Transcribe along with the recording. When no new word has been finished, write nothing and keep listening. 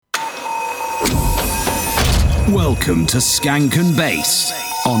Welcome to Skankandbass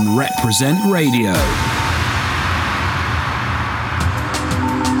on Reprezent Radio.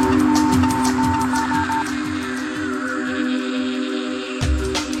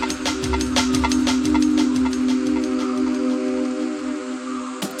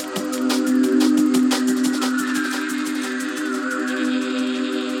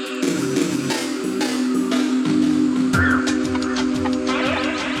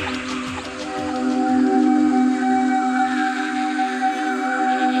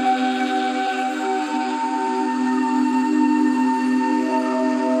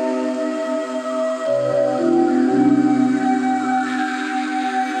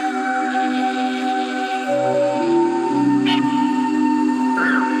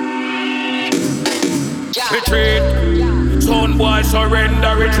 Retreat, son boy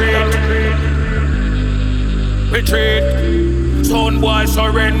surrender, retreat. Retreat, son boy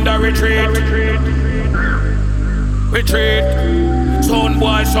surrender, retreat. Retreat, son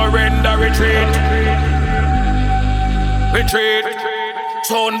boy surrender, retreat. Retreat,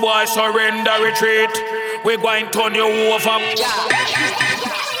 son boy surrender, retreat. We going to turn you over.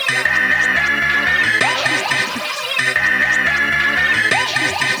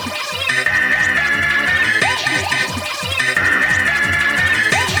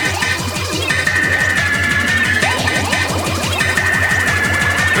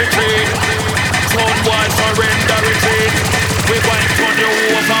 Retreat, son boy surrender, retreat. We going to turn you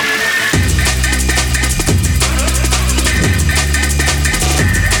over.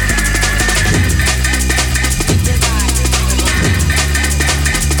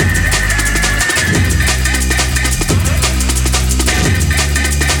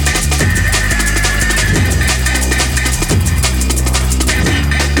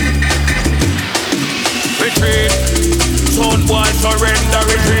 Retreat, son boy surrender,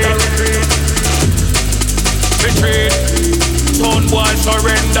 retreat. Retreat, son boy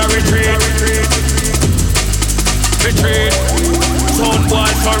surrender, retreat. Retreat, son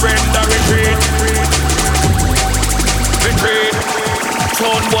boy surrender, retreat. Retreat,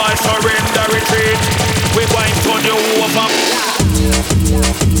 son boy surrender, retreat. We going to turn you over.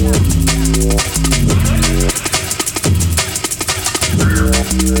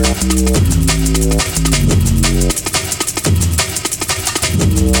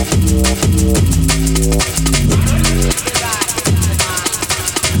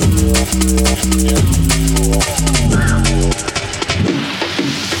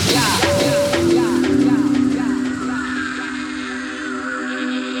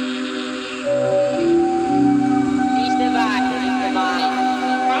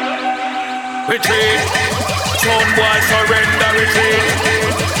 Retreat, son boy surrender, retreat.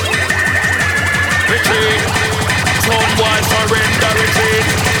 Retreat, son boy surrender, retreat.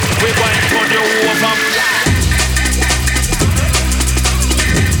 We going to turn you over.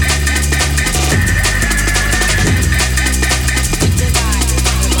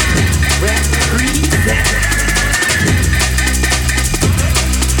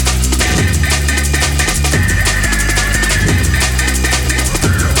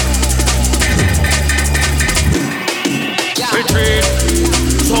 Retreat,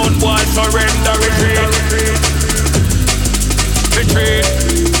 son boy surrender, retreat. Retreat,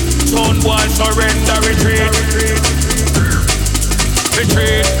 son boy surrender, retreat.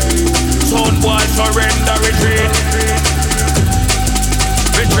 Retreat, son boy surrender, retreat.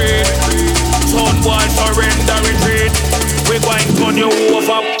 Retreat, son boy surrender, retreat. We going to turn you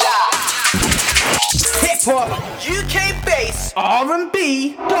over. Hip hop, UK bass,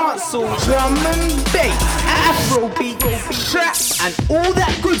 R&B, dancehall, drum and bass, Afrobeat, trap, and all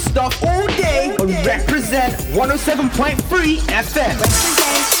that good stuff all day on Reprezent 107.3 FM.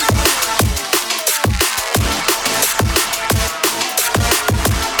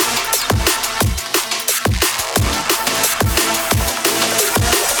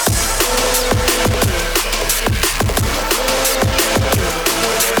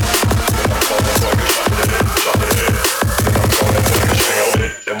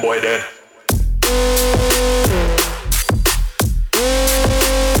 Boy dead.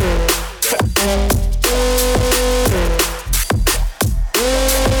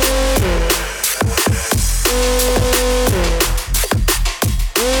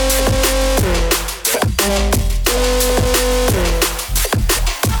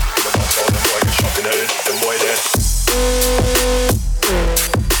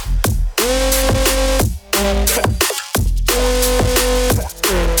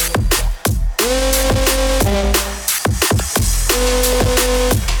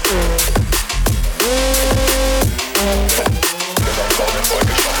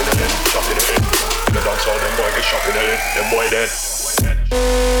 shopping at it, them boy dead.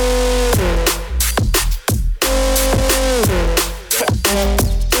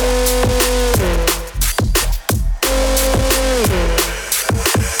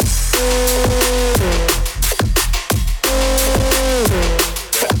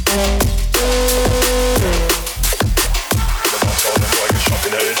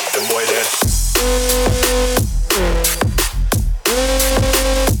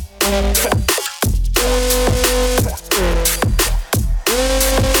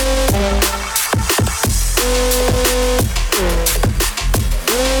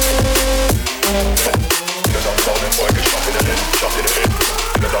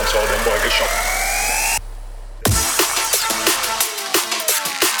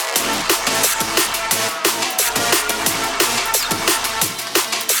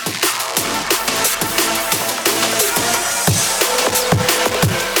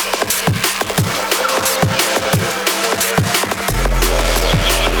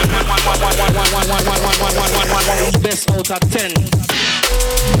 Best out of 10.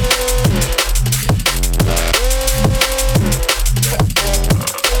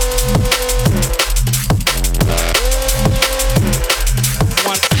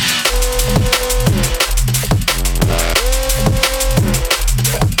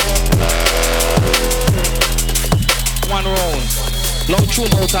 One round. Long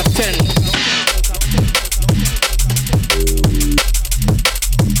tune out of 10.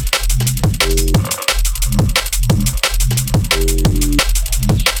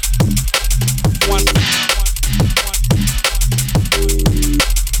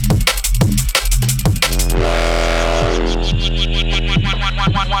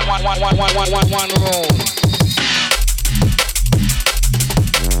 One roll.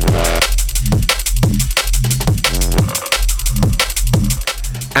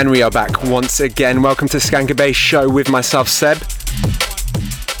 And we are back once again. Welcome to Skankandbass show with myself, Seb.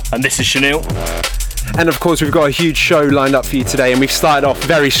 And this is Chanel. And of course, we've got a huge show lined up for you today, and we've started off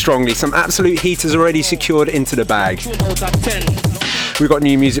very strongly. Some absolute heaters already secured into the bag. We've got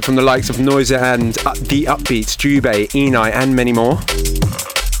new music from the likes of Noiser and The Upbeats, Jube, Enai, and many more.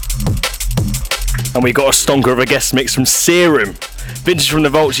 And we got a stonker of a guest mix from Serum, vintage from the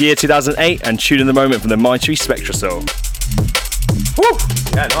Vaults year 2008, and tune in the moment from the Mindtree Spectra Soul. Woo!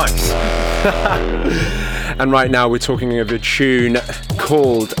 Yeah, nice. And right now we're talking of a tune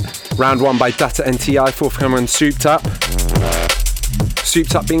called Round 1 by Data NTI, forthcoming on Souped Up.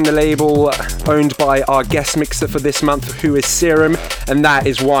 Souped Up being the label owned by our guest mixer for this month, who is Serum, and that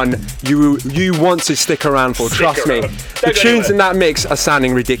is one you want to stick around for, trust me. The tunes in that mix are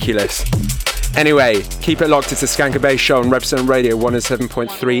sounding ridiculous. Anyway, keep it locked. It's a Skankandbass show on Reprezent Radio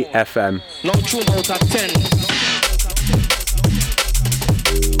 107.3 FM. Long tune out of 10.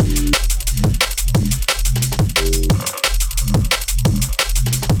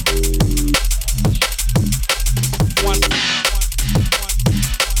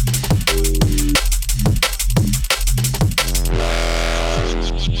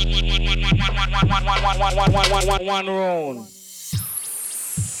 One round.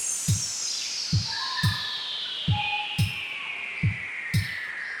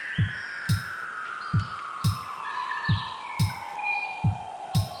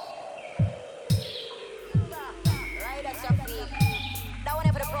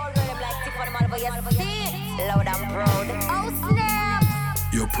 Loud and proud. Oh snap!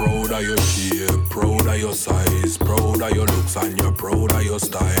 You're proud of your shape, proud of your size, proud of your looks and you're proud of your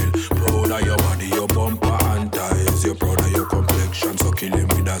style. Proud of your body, your bumper and thighs. You're proud of your complexion, so kill him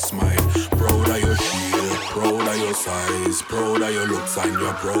with a smile. Proud of your shape, proud of your size, proud of your looks and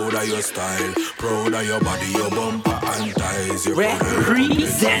you're proud of your style. Proud of your body, your bumper and thighs. You're proud of your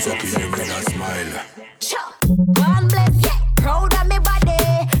complexion, so kill him with a smile. One bless, yeah. Proud of me body.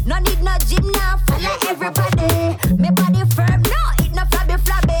 No need no gym now, follow everybody. Me body firm, no, it no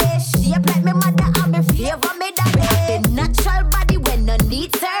flabby. Shape like me mother and me favor me daddy. The natural body when no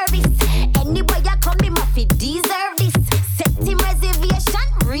need service. Any boy ya come, me must deserve this. Set him reservation,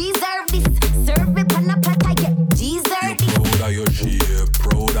 reserve this. Serve me pan a platter, yeah, deserve this. You're proud of your shape,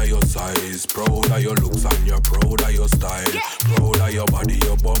 proud of your size, proud of your looks and you're proud of your style. Proud of your body,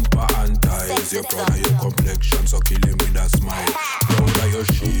 your bumper and thighs. You're proud of your complexion, so kill him with a smile. Proud of your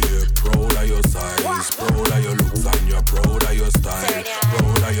shape, proud of your size, proud of your looks and you're proud of your style.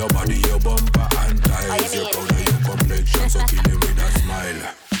 Proud of your body, your bumper and thighs. You're proud of your complexion, so kill him with a smile.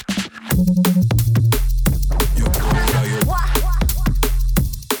 You're proud of your...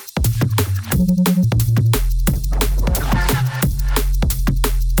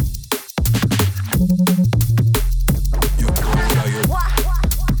 You're proud of your...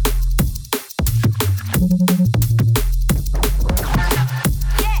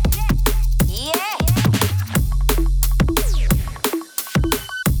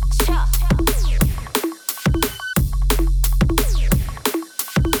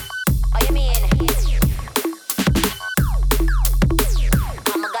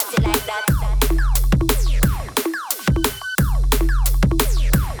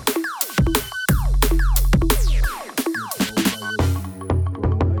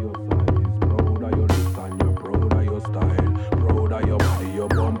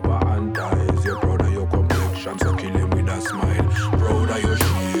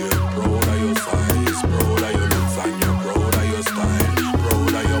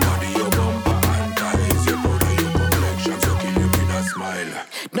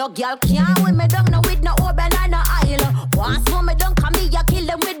 No girl can't with me down, no with no open and no aisle. Once more me down, come me, ya kill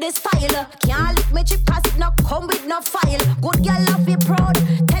them with this file. Can't lick me chip, cause it no come with no file. Good girl love be proud,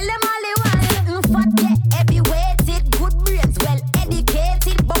 tell them all the while. Fat get heavy weighted, good brains, well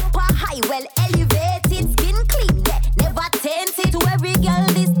educated, bumper high, well elevated, skin clean, yeah, never tainted. To every girl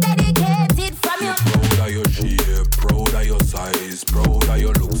this dedicated from you. Proud of your shape, proud of your size, proud of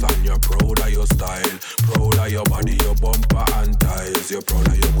your looks and you're proud of your style, proud of your body, your bumper and thighs, you're proud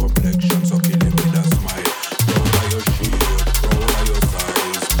of your complexion, so kill him with a smile. Proud of your shape, proud of your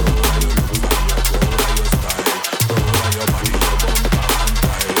size, proud of your looks and you're proud of your style, proud of your body, your bumper and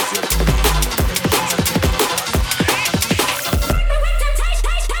thighs, you're proud of your complexion, so kill him with a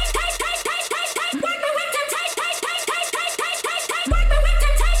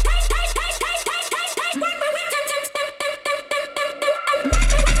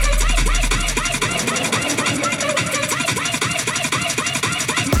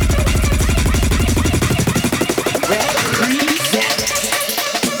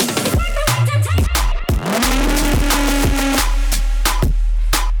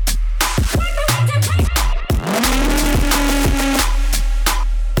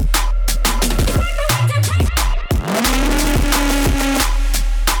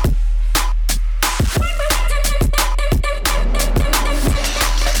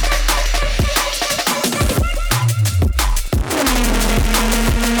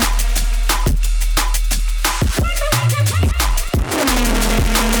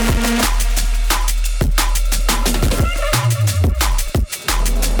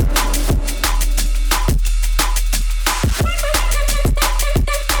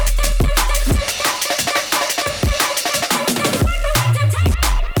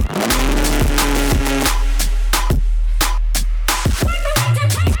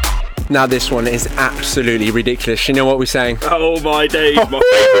Now this one is absolutely ridiculous. You know what we're saying? Oh my days, my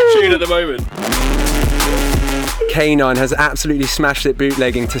favourite tune at the moment. K9 has absolutely smashed it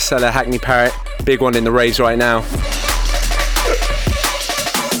bootlegging to sell a Hackney Parrot. Big one in the raves right now.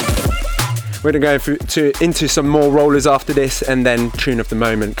 We're going to go into some more rollers after this, and then tune of the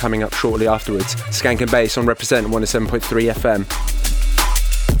moment coming up shortly afterwards. Skankandbass on Reprezent 107.3 FM.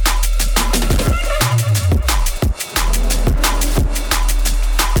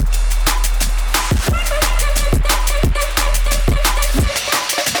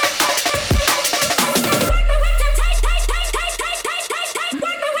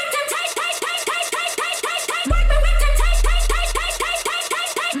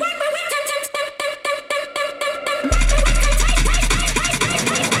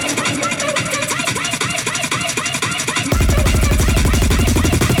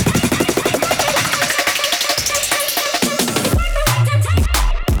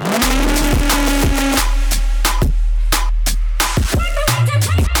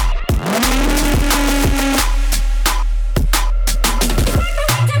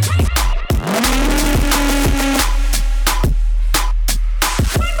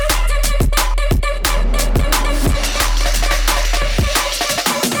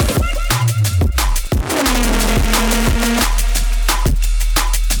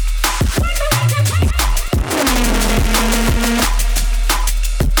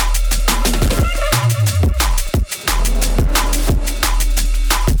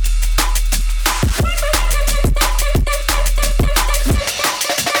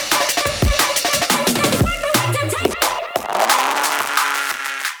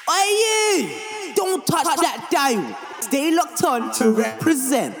 Stay locked on to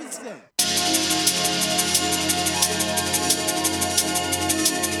Reprezent.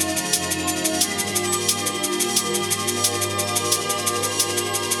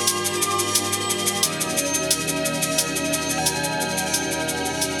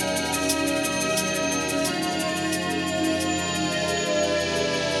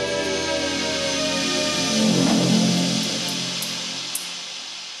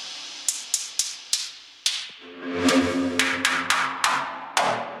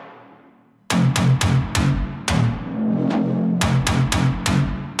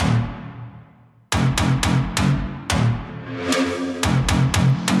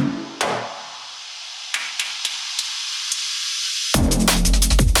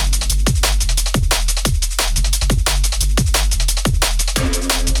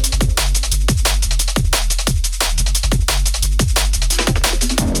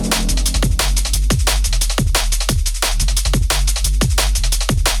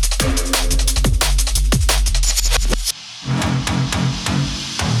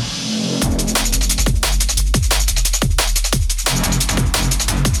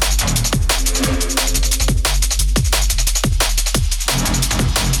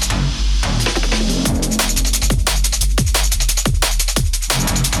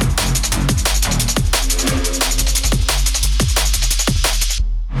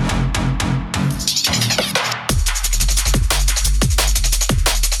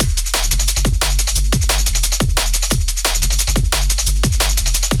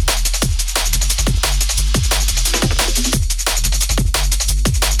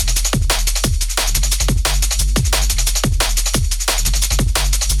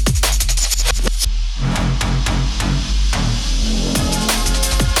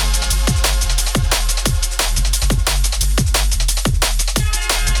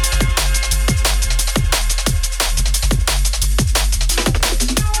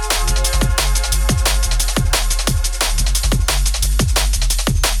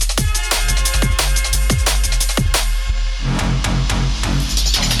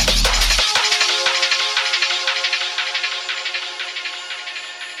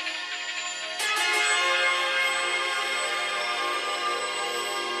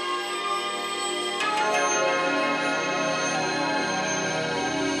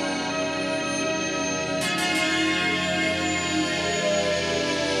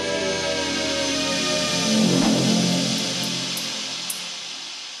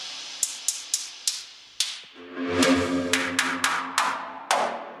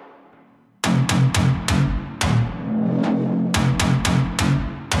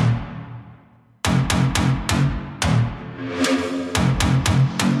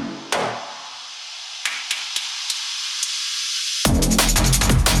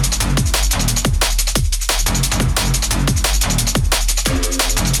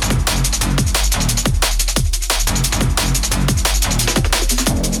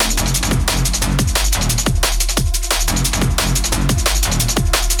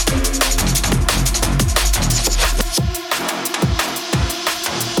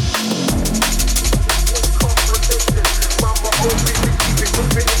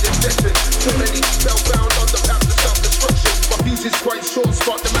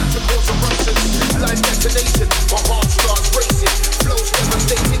 match cause eruptions. Live detonation, my heart starts racing. Flows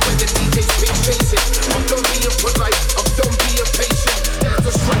devastating when the DJ's been chasing. I'm done being polite, I'm done being patient. There's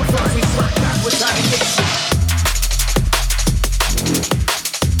a strike first, we strike back retaliation.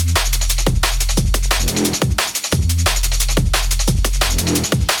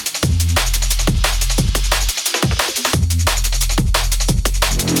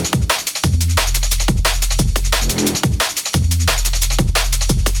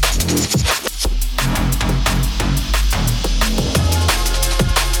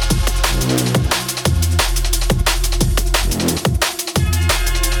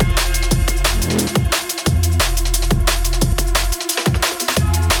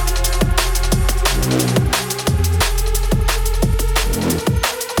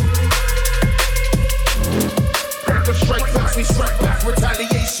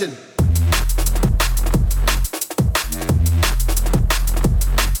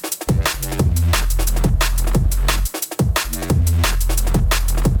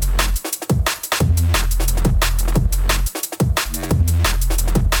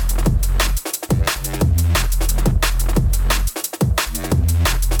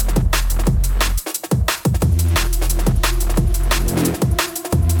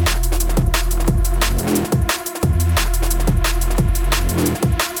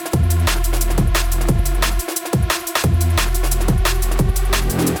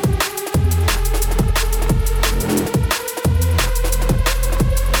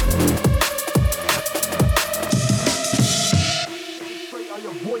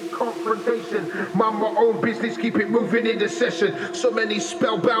 In the session, so many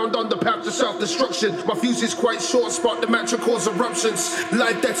spellbound on the path to self-destruction. My fuse is quite short, spark the match and cause eruptions.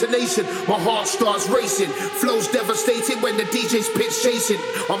 Live detonation, my heart starts racing. Flows devastating when the DJ's pitch chasing.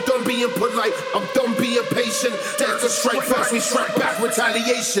 I'm done being polite, I'm done being patient. There's a strike first, we strike back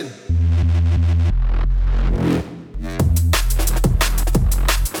retaliation.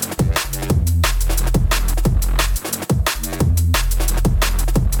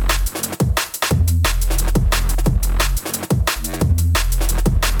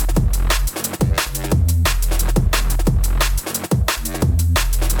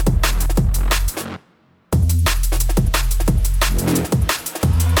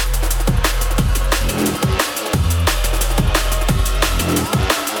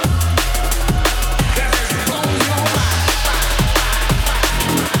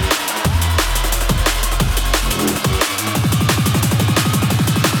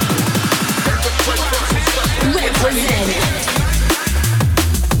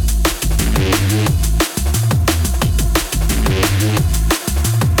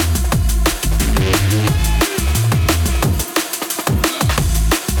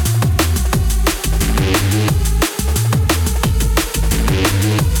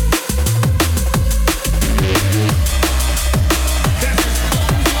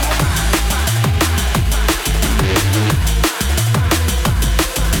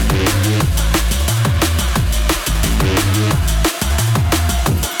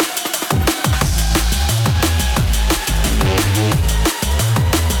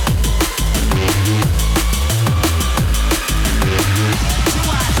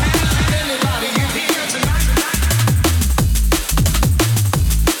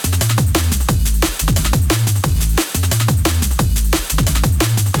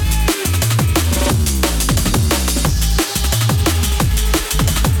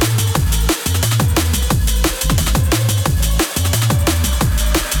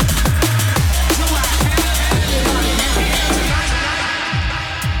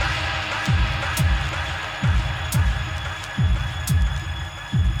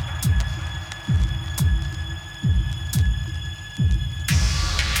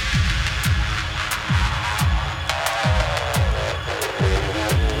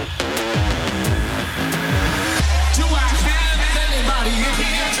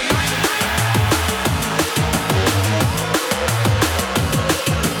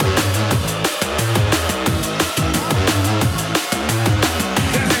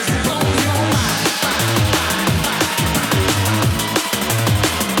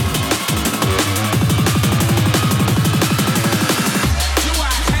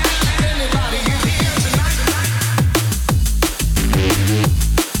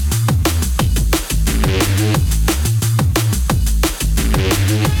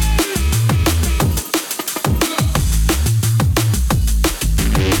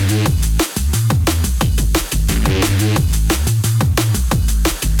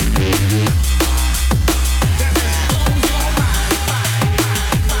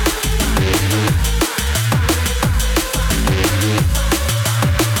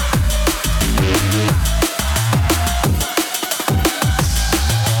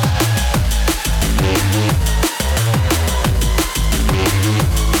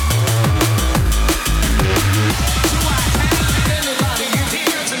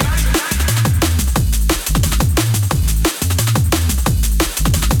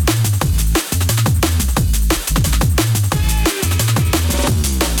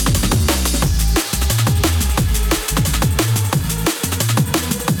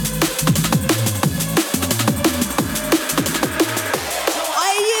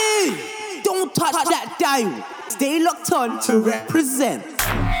 Aye, stay locked on to Reprezent.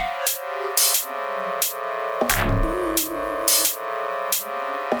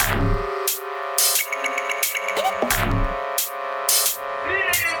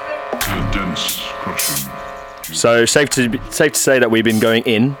 So safe to say that we've been going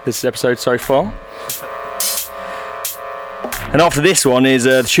in this episode so far. And after this one is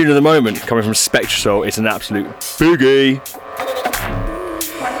the tune of the moment coming from Spectrasol. It's an absolute boogie.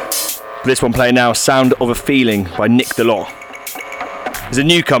 This one playing now, Sound of a Feeling by Nick DeLaw. He's a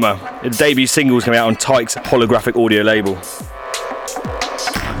newcomer. The debut single is coming out on Tyke's holographic audio label.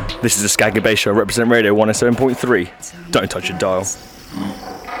 This is the Skankandbass Show, Reprezent Radio 107.3. Don't touch your dial.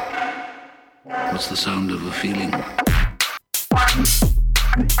 What's the sound of a feeling?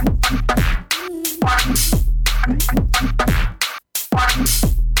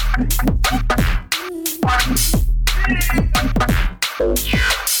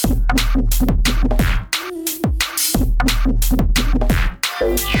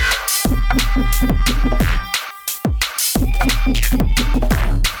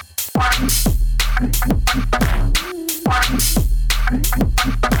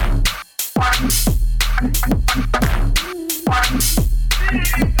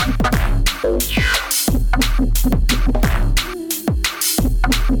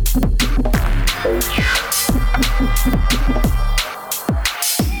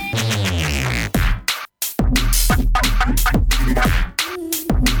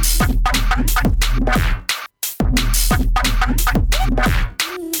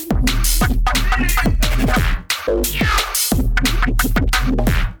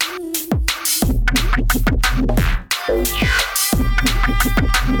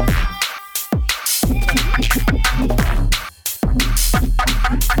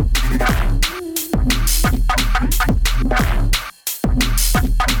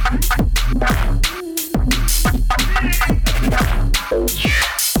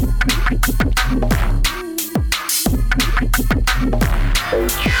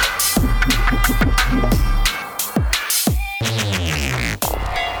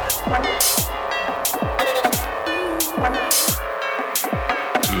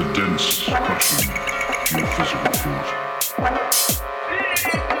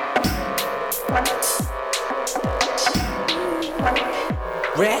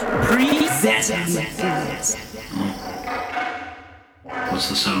 What's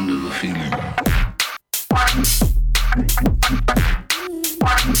the sound of a feeling?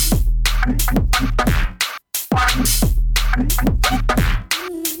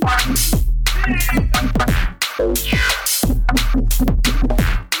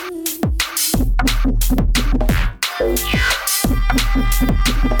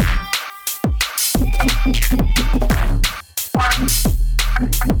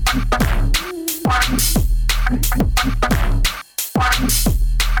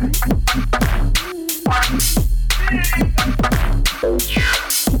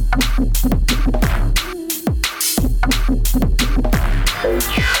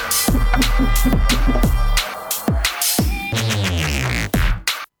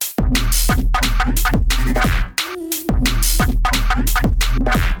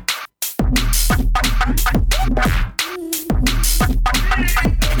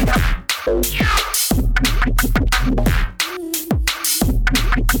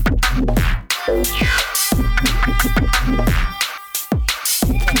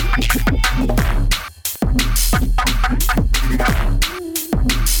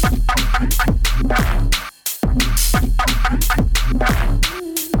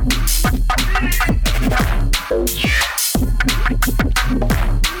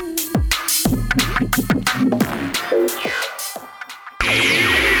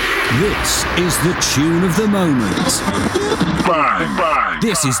 This is the tune of the moment. Bang, bang.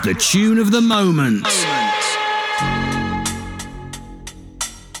 This is the tune of the moment.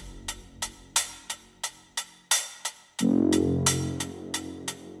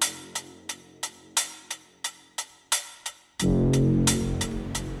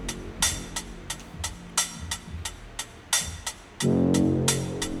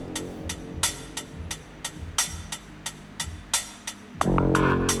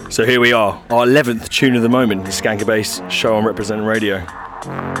 So here we are, our 11th tune of the moment, the Skankandbass Show on Reprezent Radio.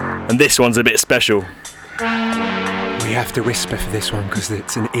 And this one's a bit special. We have to whisper for this one because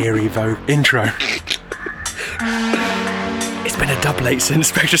it's an eerie intro. It's been a double-8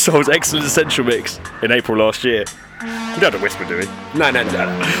 since Spectrasol's excellent Essential Mix in April last year. We don't have to whisper, do we? No.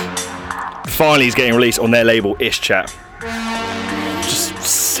 Finally, it's getting released on their label, Ish Chat. Just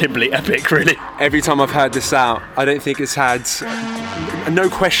simply epic, really. Every time I've heard this out, I don't think it's had no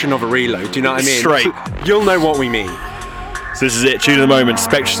question of a reload. Do you know what I mean? Straight. You'll know what we mean. So this is it, tune of the moment,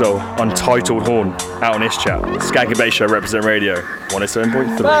 Spectre Soul, Untitled Horn, out on this chat. Skankandbass Show, Reprezent Radio,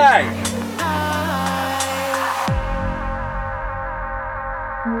 107.3. Bye.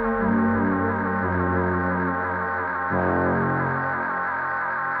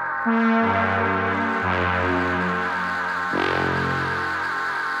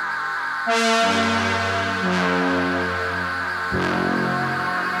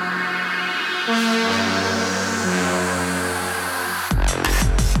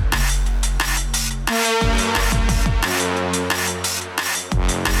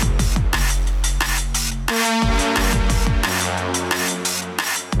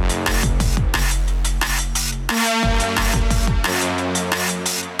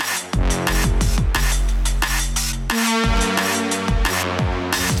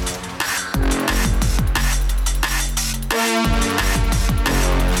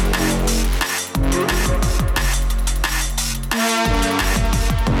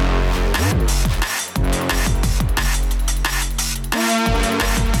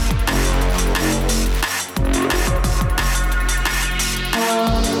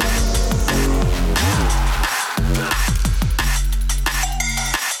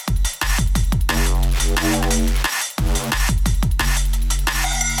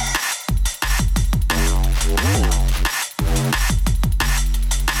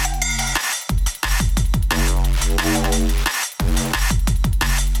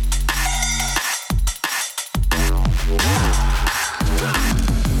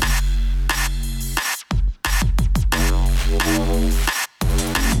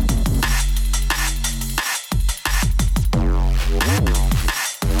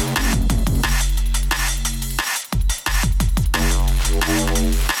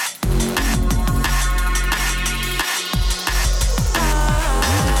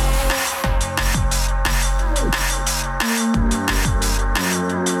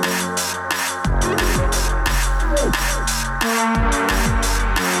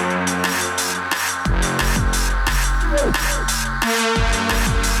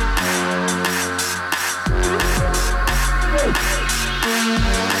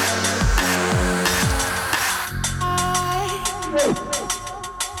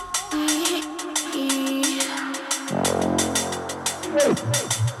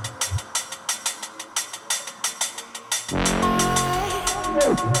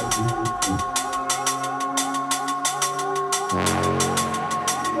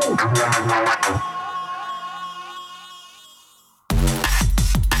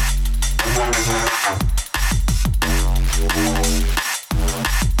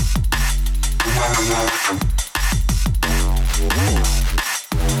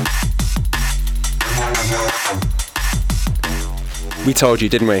 We told you,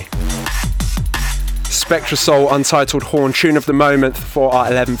 didn't we? Spectre Soul, Untitled Horn, tune of the moment for our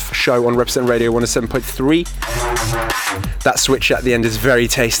 11th show on Reprezent Radio 107.3. That switch at the end is very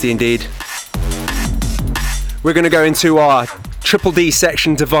tasty indeed. We're going to go into our Triple D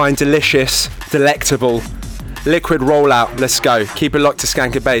section, divine, delicious, delectable, liquid rollout. Let's go. Keep it locked to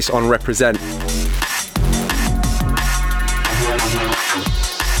Skankandbass on Reprezent.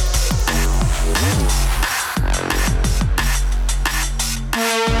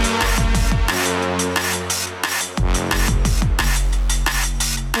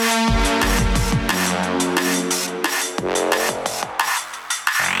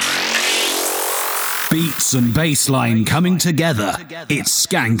 Beats and bassline coming together. It's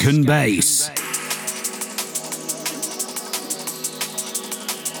Skankandbass.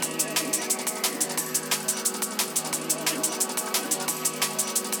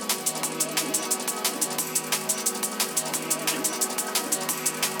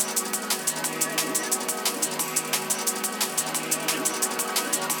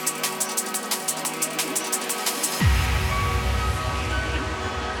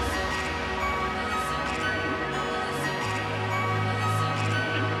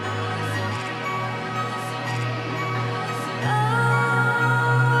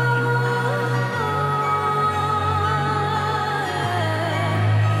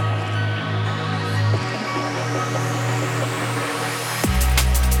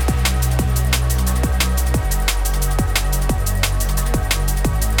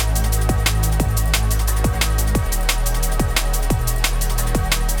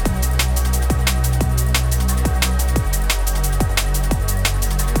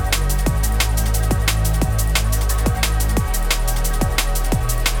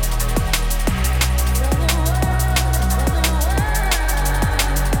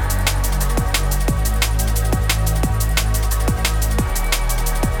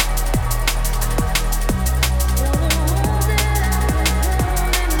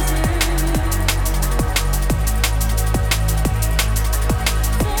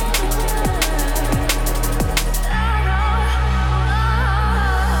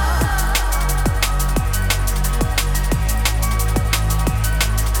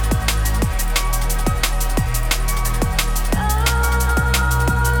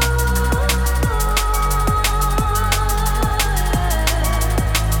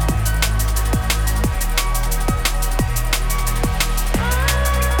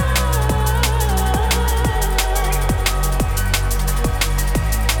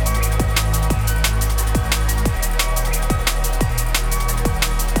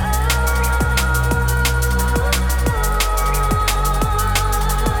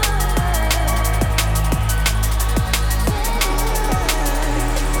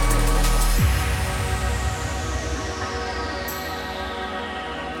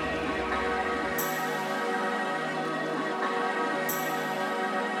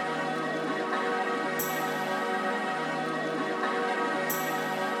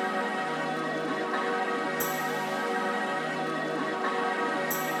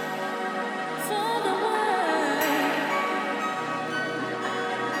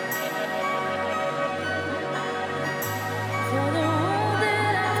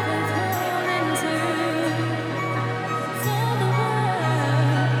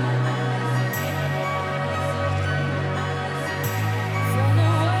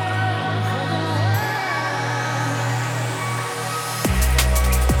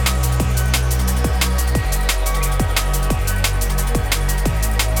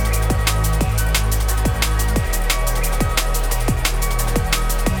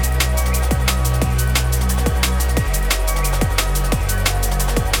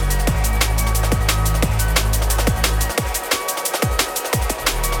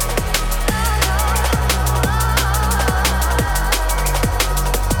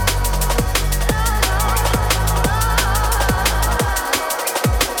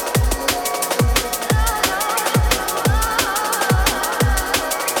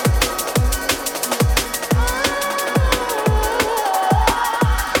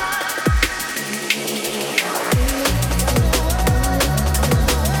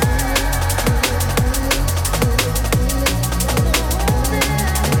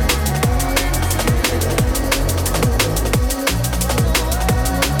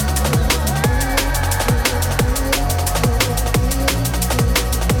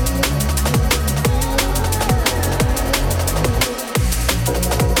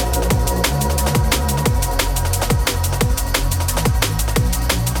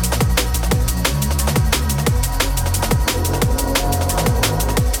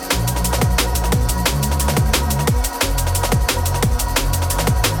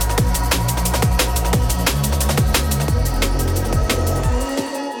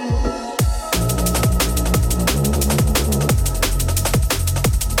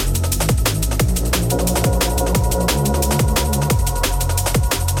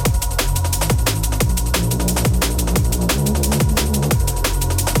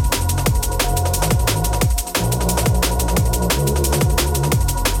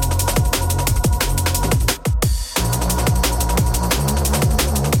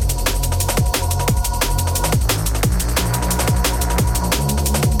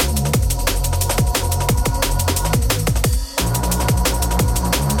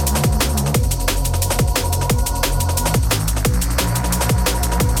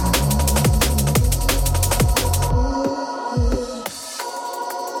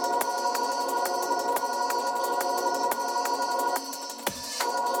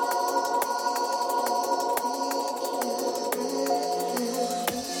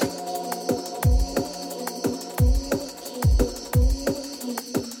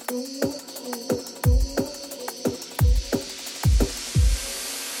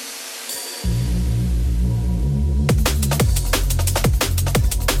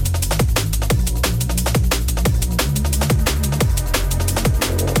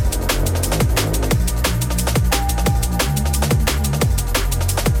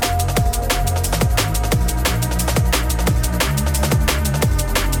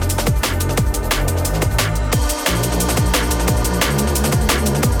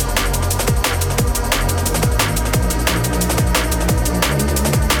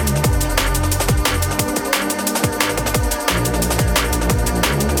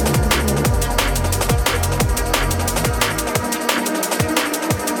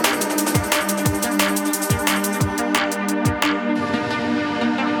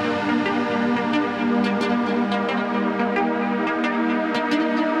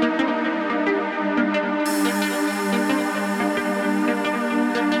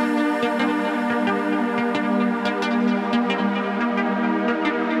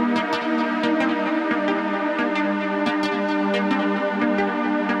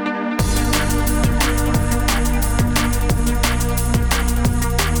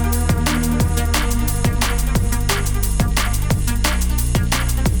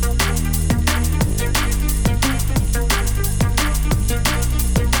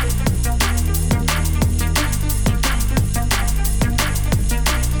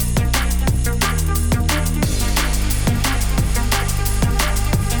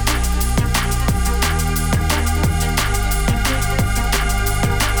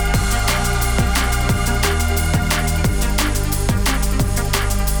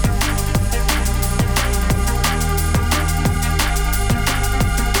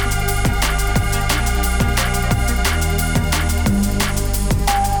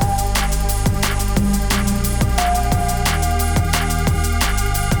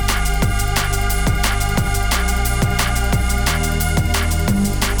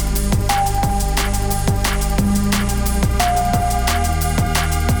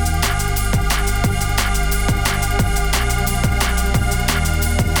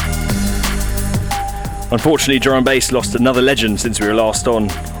 Unfortunately, drum and bass lost another legend since we were last on.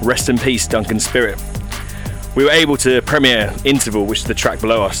 Rest in peace, Duncan Spirit. We were able to premiere Interval, which is the track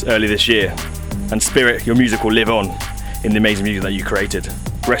below us, early this year. And Spirit, your music will live on in the amazing music that you created.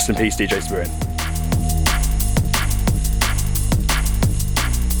 Rest in peace, DJ Spirit.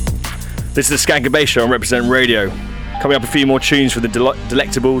 This is the Skankandbass Show on Reprezent Radio. Coming up, a few more tunes for the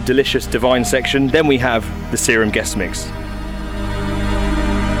delectable, delicious, divine section. Then we have the Serum guest mix.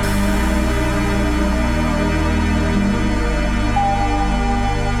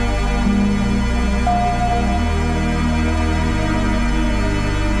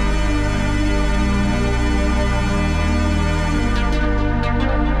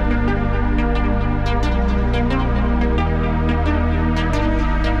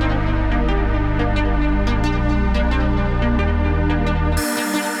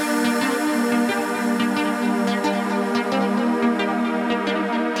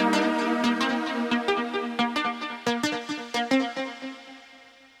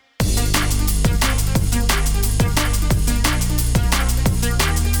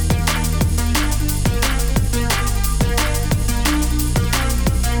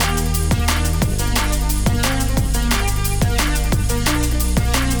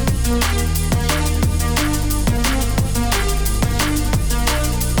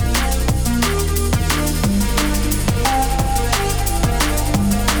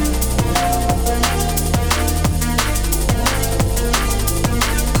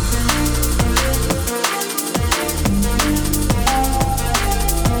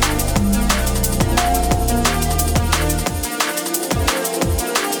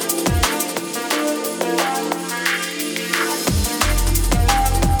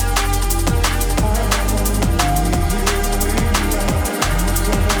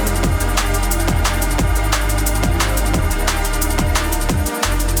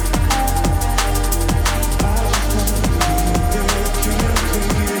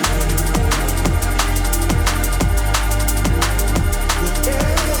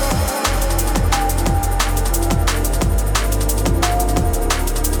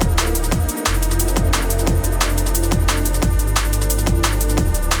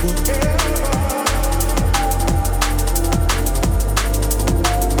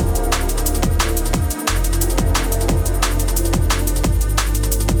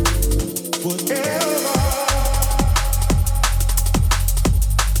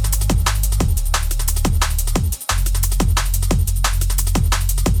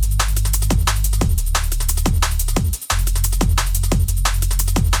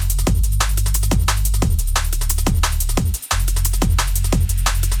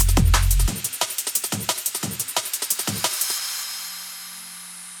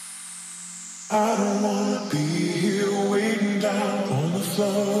 I don't wanna be here waiting down on the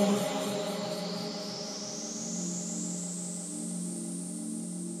floor.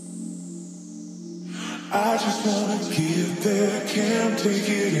 I just wanna get there, can't take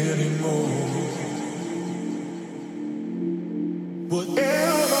it anymore. Whatever.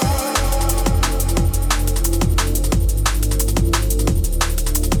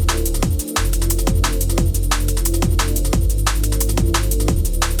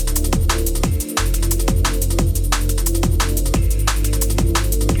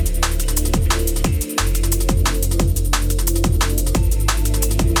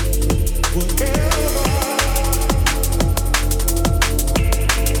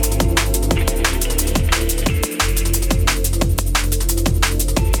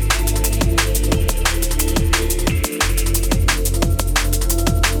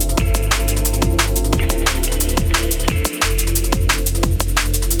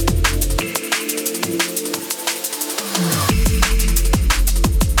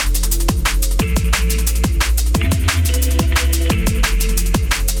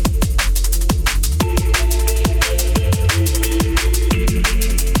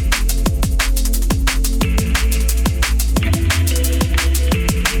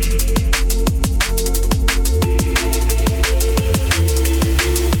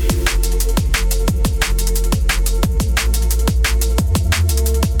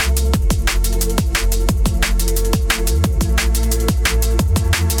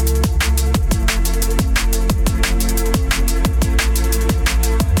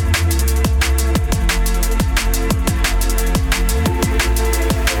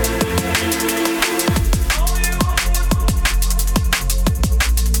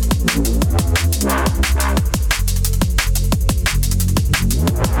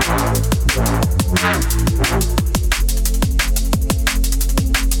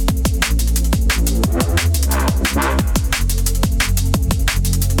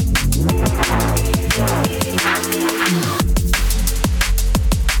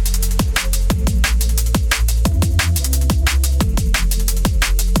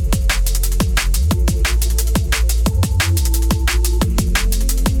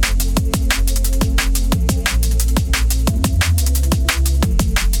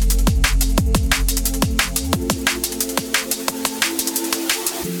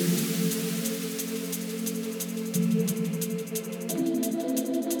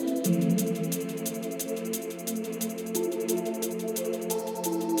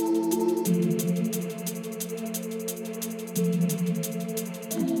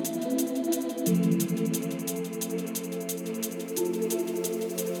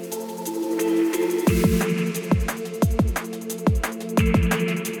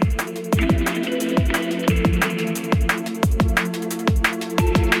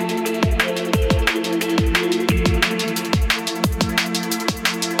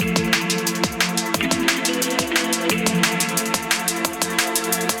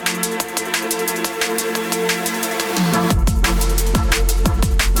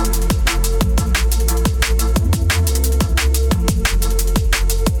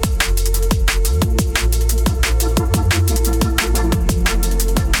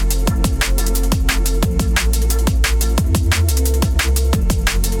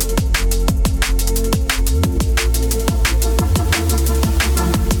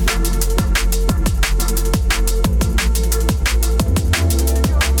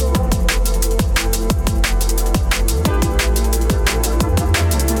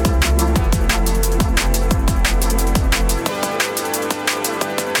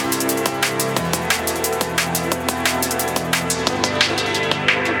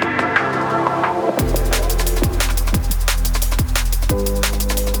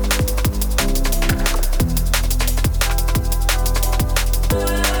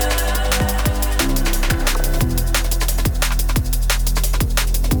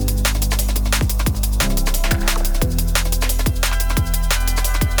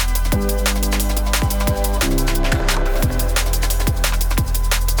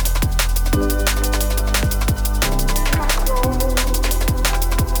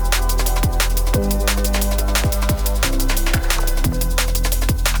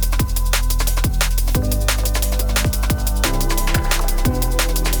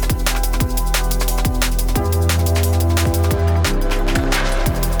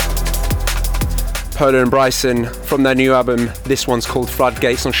 Polo and Bryson from their new album. This one's called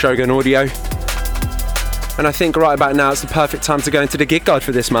Floodgates on Shogun Audio. And I think right about now it's the perfect time to go into the gig guide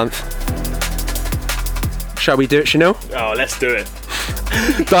for this month. Shall we do it, Chanel? Oh, let's do it.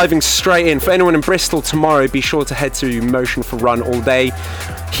 Diving straight in. For anyone in Bristol tomorrow, be sure to head to Motion for Run all day.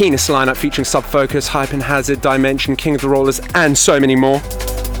 Keenest lineup featuring Subfocus, Hype and Hazard, Dimension, King of the Rollers, and so many more.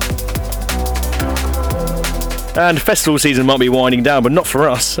 And festival season might be winding down, but not for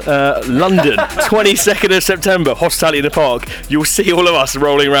us. London, 22nd of September, Hospitality in the Park. You'll see all of us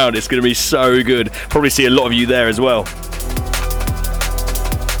rolling around. It's going to be so good. Probably see a lot of you there as well.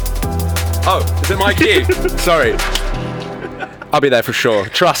 Oh, is it my cue? Sorry. I'll be there for sure.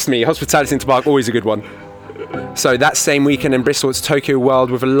 Trust me, Hospitality in the Park, always a good one. So that same weekend in Bristol, it's Tokyo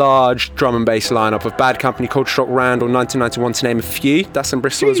World with a large drum and bass lineup of Bad Company, Culture Shock, Randall, 1991 to name a few. That's in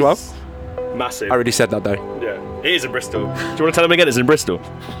Bristol as well. Massive. I already said that though. Yeah, it is in Bristol. Do you want to tell them again? It's in Bristol.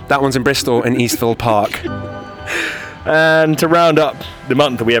 That one's in Bristol in Eastville Park. And to round up the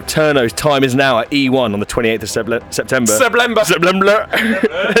month, we have Turno's Time Is Now at E1 on the 28th of September.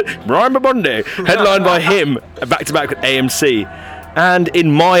 Rhyme Monday. Headlined by him, back-to-back with AMC. And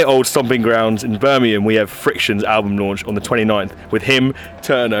in my old stomping grounds in Birmingham, we have Friction's album launch on the 29th with him,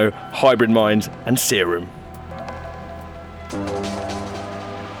 Turno, Hybrid Minds, and Serum.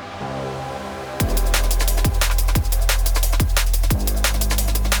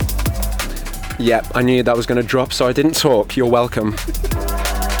 Yep, I knew that was going to drop, so I didn't talk. You're welcome.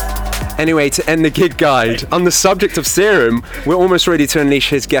 Anyway, to end the gig guide, on the subject of Serum, we're almost ready to unleash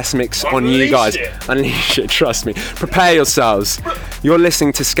his guest mix on you guys. Unleash it, trust me. Prepare yourselves. You're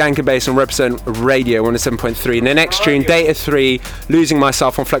listening to Skankandbass on Reprezent Radio 107.3. In the next tune, Data 3, Losing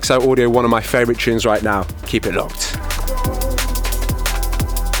Myself on Flexo Audio, one of my favourite tunes right now. Keep it locked.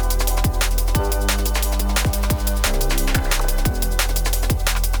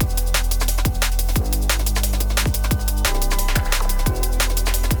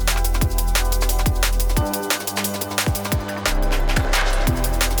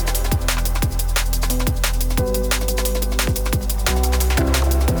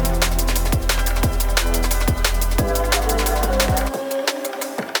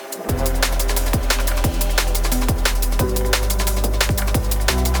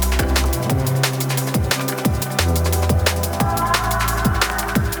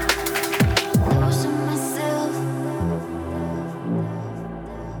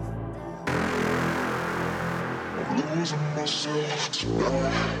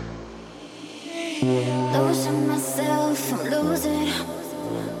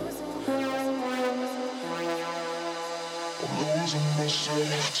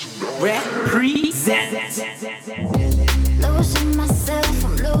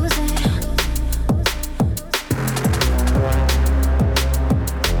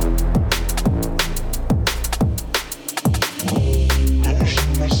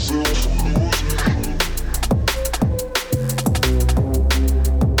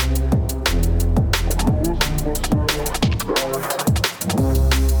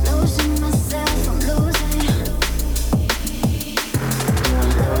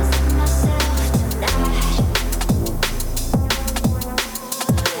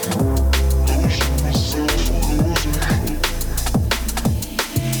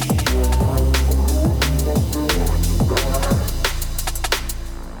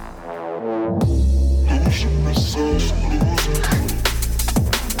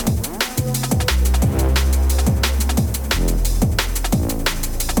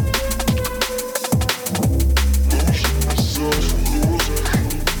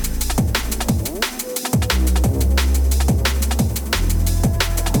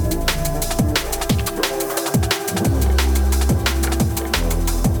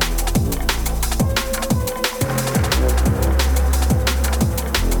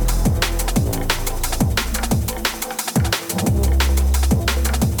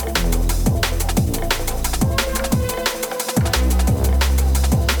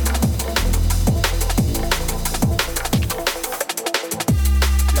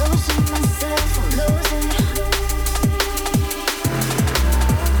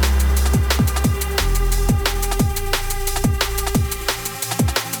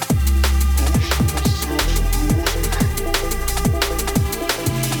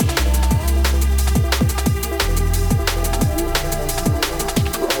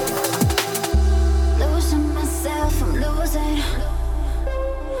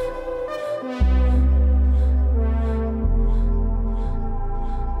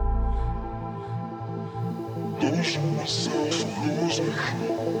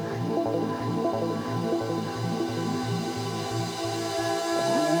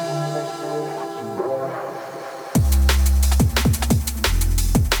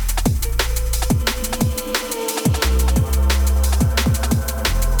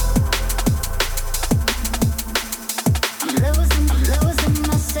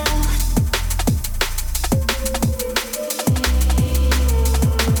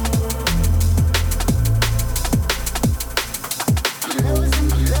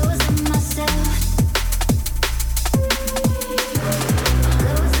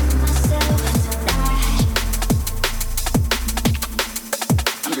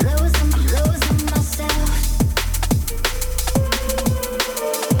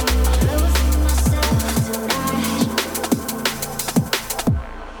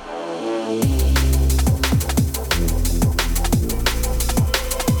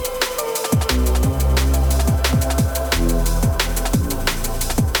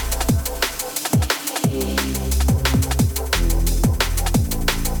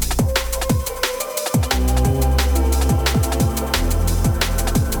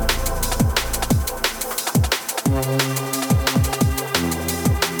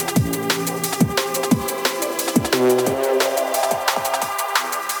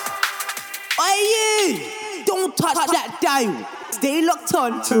 touch that dial. Stay locked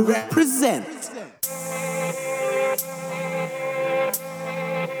on to Reprezent.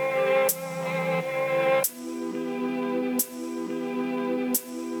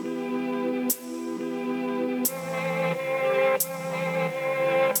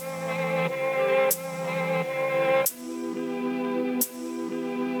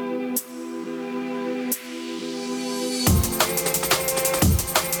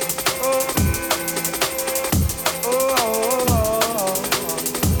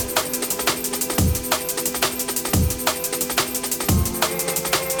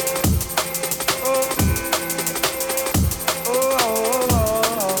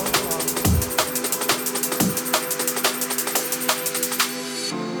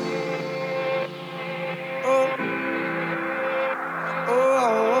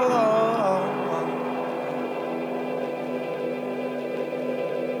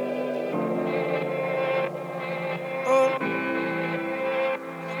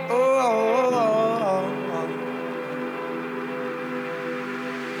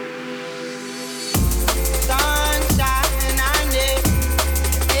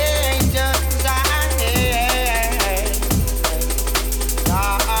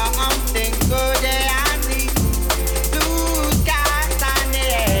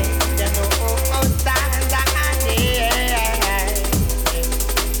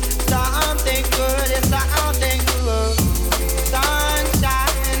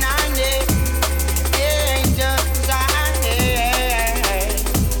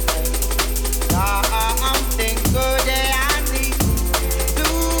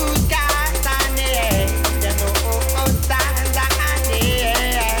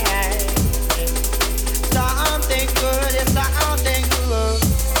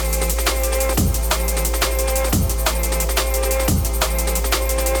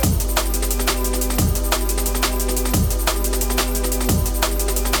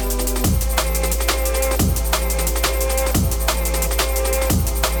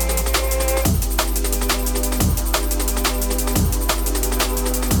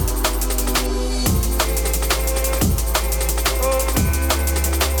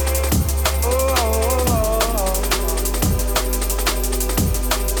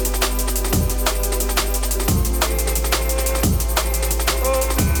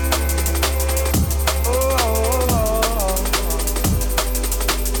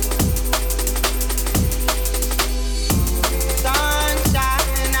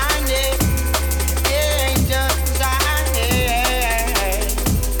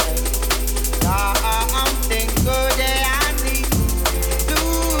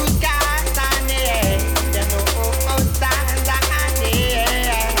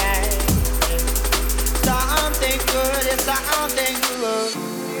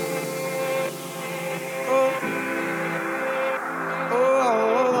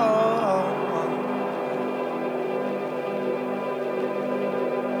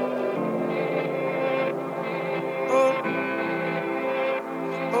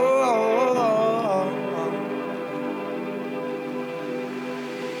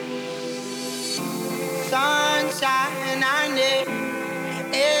 Sunshine, I need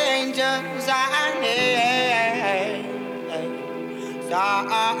angels, I need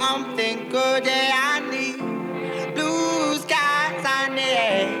something good that I need. Blue skies, I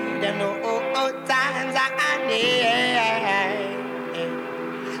need them old times, I need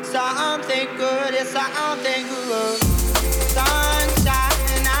something good, it's something good.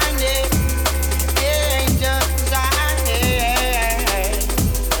 Sunshine, I need angels, I need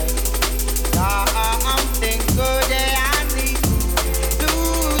something good that I need.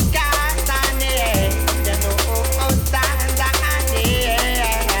 Blue skies, I need them old times, I need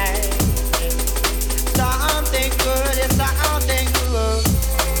something good, it's something good.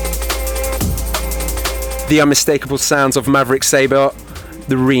 The unmistakable sounds of Maverick Sabre,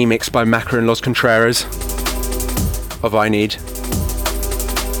 the remix by Macca and Los Contreras of I Need.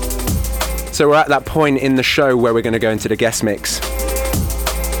 So we're at that point in the show where we're going to go into the guest mix.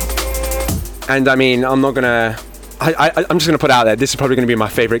 And I mean, I'm not going to... I'm just going to put out there, this is probably going to be my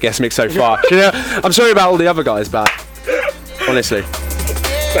favourite guest mix so far. You know, I'm sorry about all the other guys, but honestly.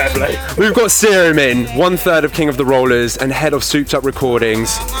 Fair play. We've got Serum in, 1/3 of King of the Rollers and head of Souped Up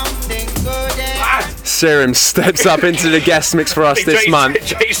Recordings. Serum steps up into the guest mix for us this month.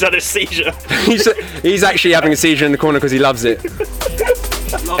 Jay's had a seizure. He's actually having a seizure in the corner because he loves it.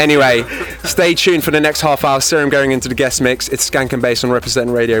 Anyway, stay tuned for the next half hour. Serum going into the guest mix. It's Skankandbass on Reprezent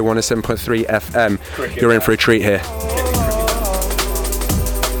Radio 107.3 FM. You're in for a treat here.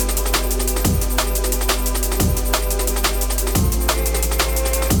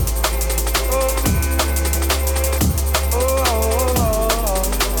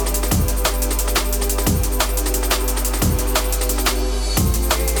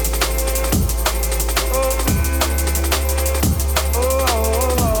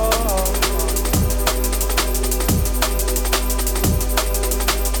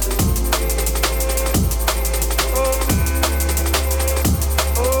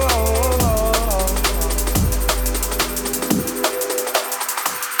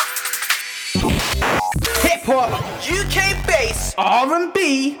 hip hop, UK bass,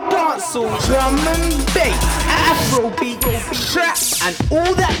 R&B, dancehall, drum and bass, Afrobeat, trap, and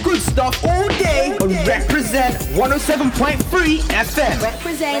all that good stuff all day on Reprezent 107.3 FM.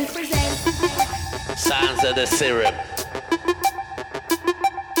 Represent. Sounds of the Serum.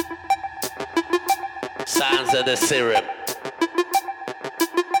 Sounds of the Serum.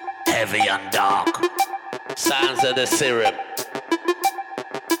 Heavy and dark. Sounds of the Serum.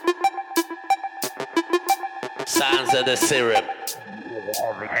 Sounds of the Serum.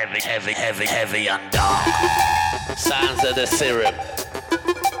 Heavy and dark. Sounds of the Serum.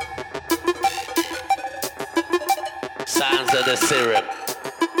 Sounds of the Serum.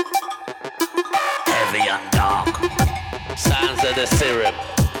 Heavy and dark. Sounds of the Serum.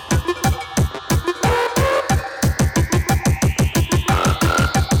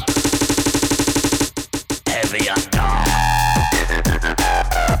 Heavy and dark.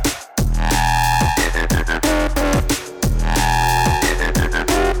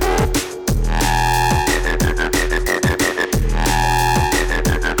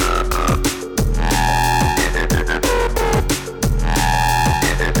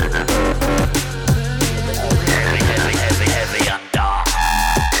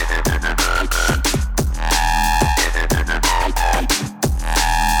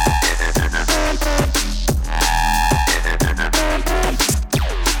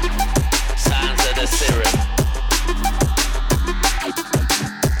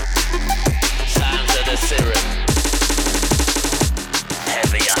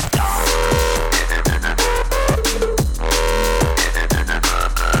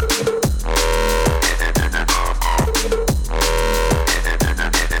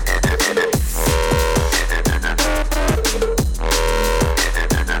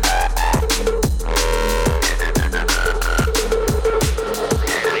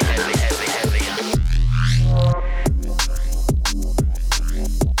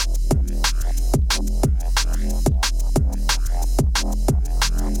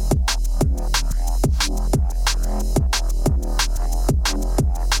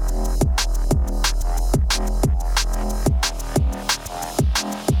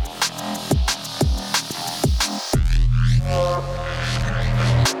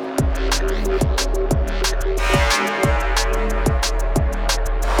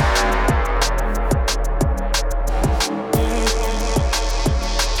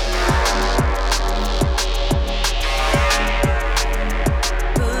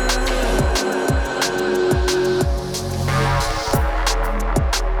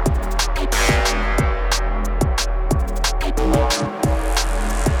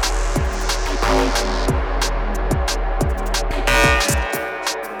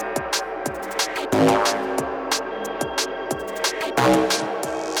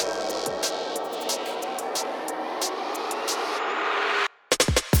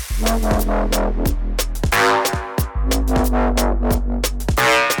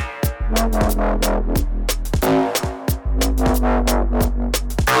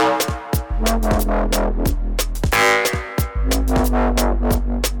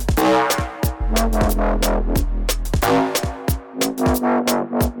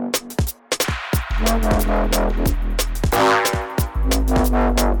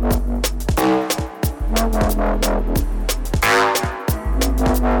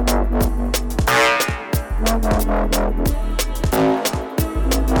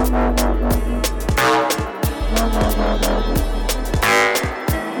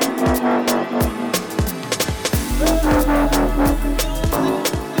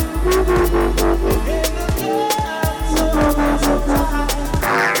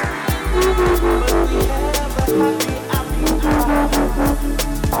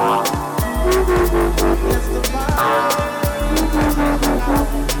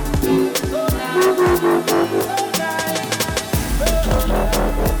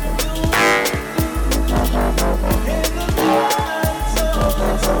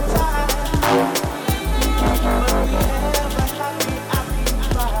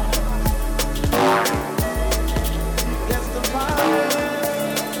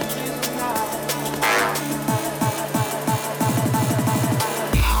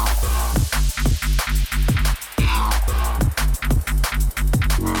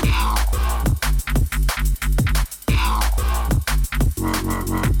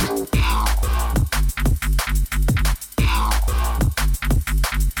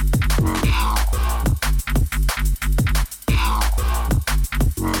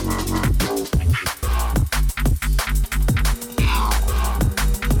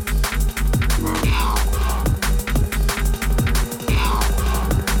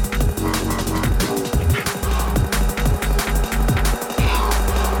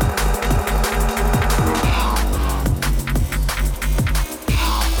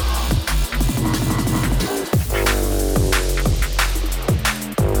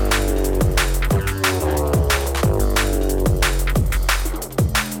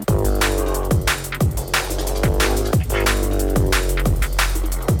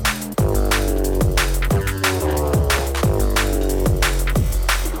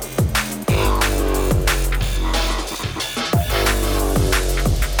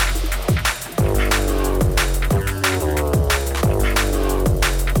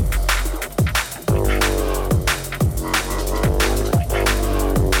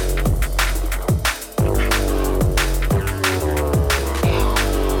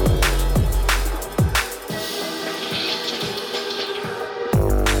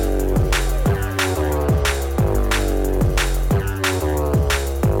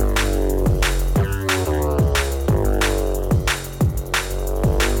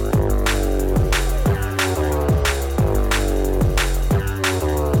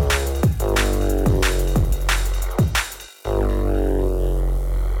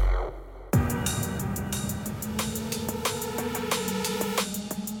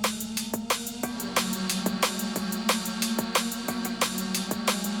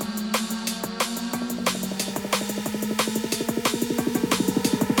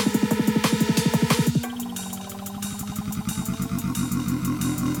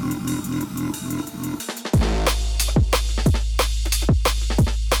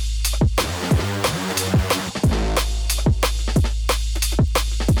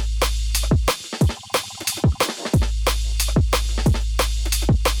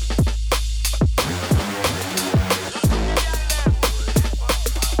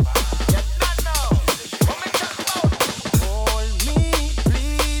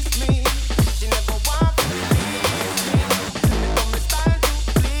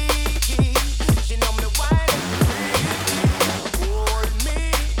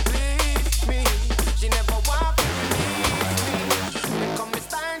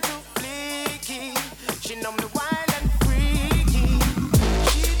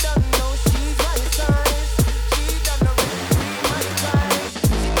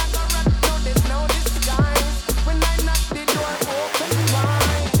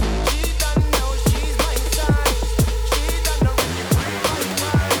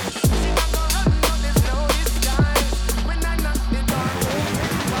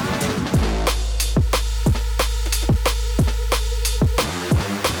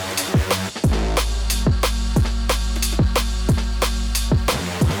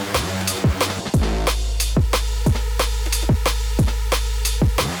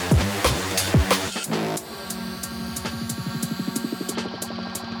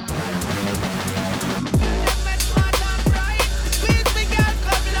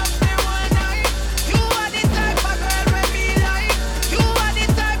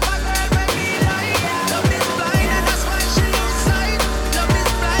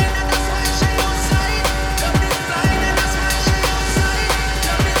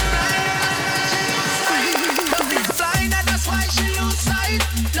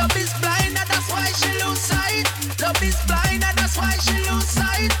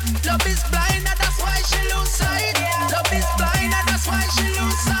 Love is blind and that's why she lose sight. Love is blind and that's why she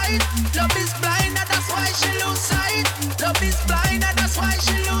lose sight. Love is blind and that's why she lose sight. Love is blind and that's why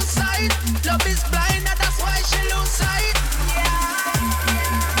she lose sight. Love is blind and that's why she lose sight.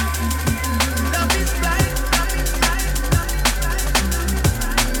 Love is blind. Love is blind.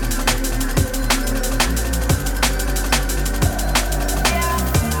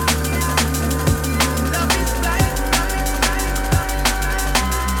 Love is blind.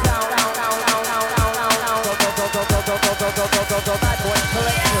 Bad boy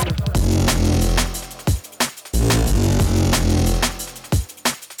collection.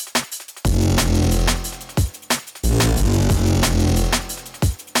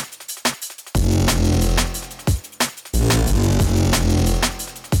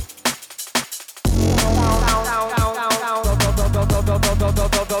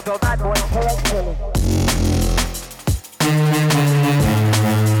 Bad boy collection.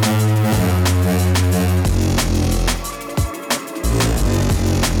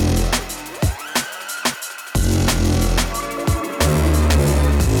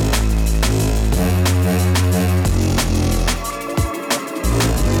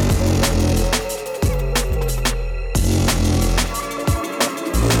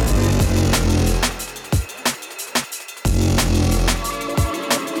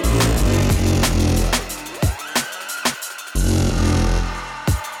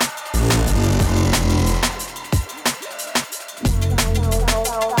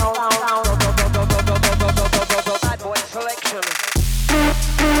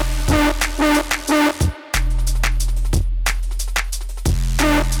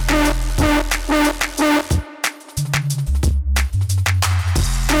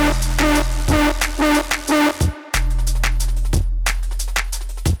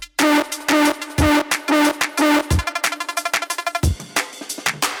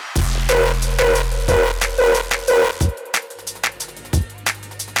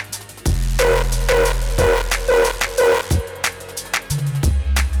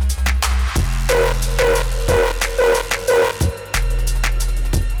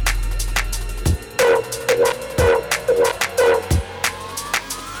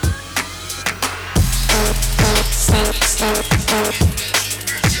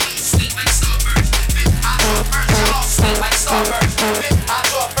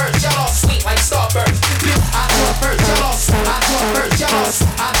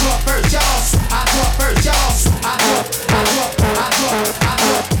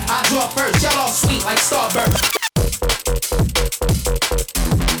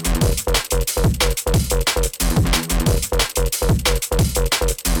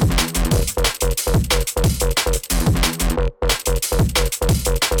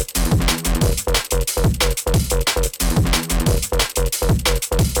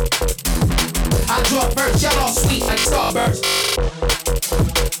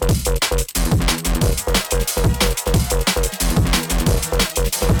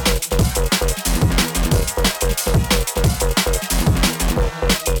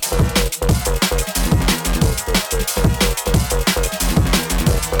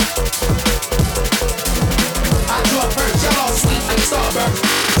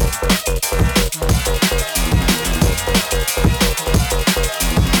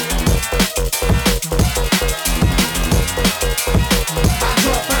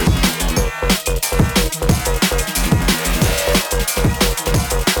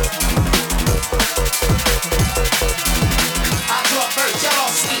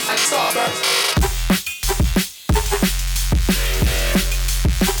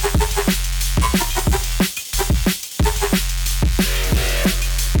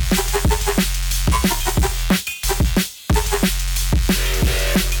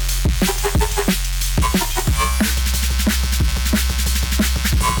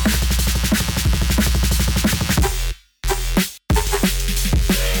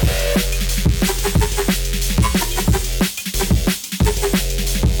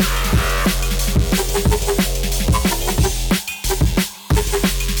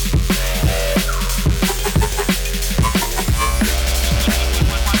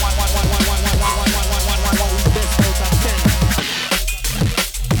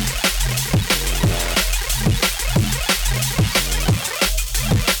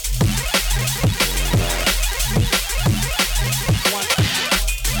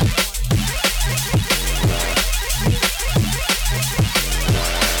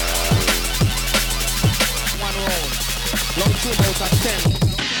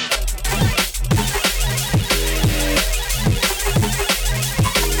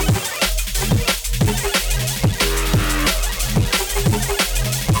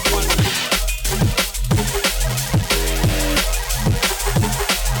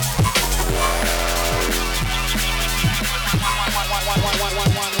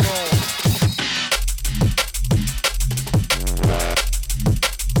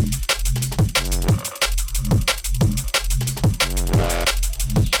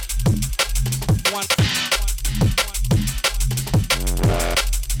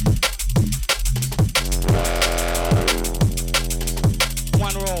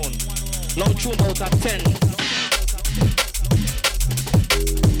 One round. Long tune out of 10.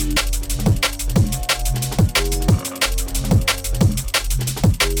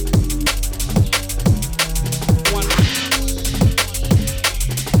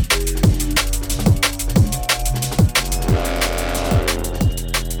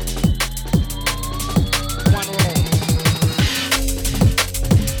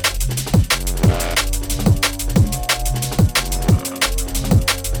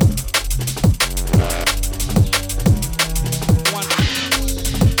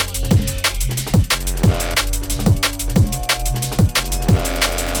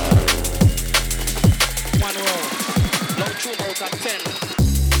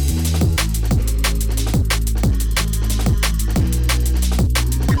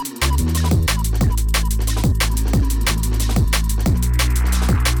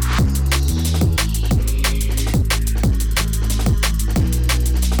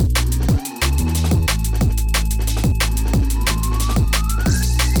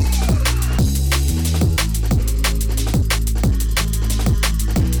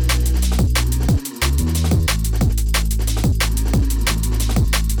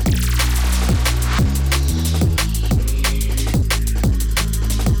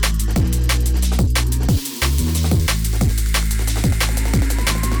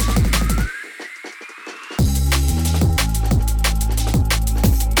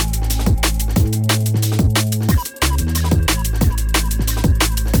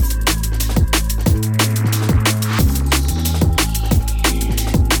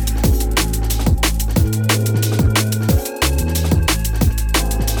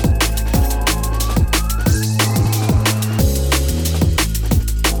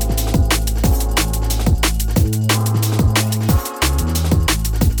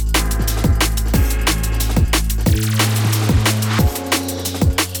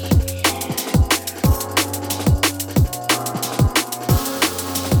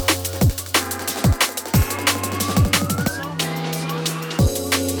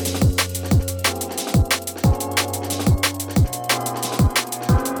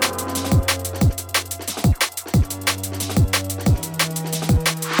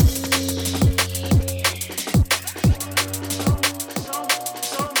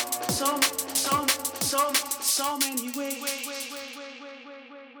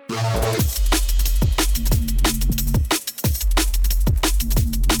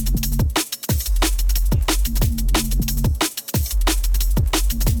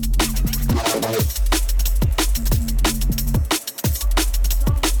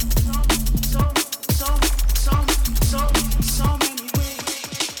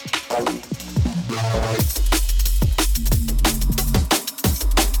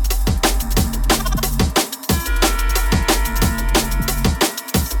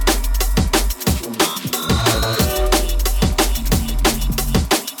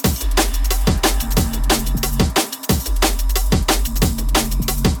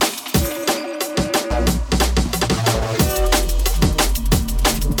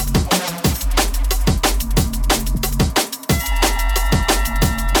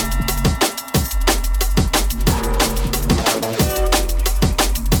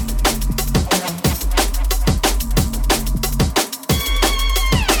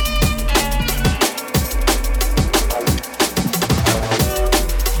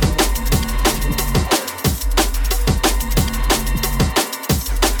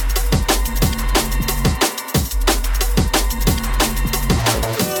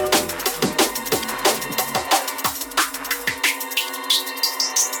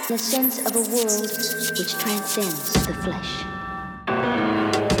 The sense of a world which transcends the flesh.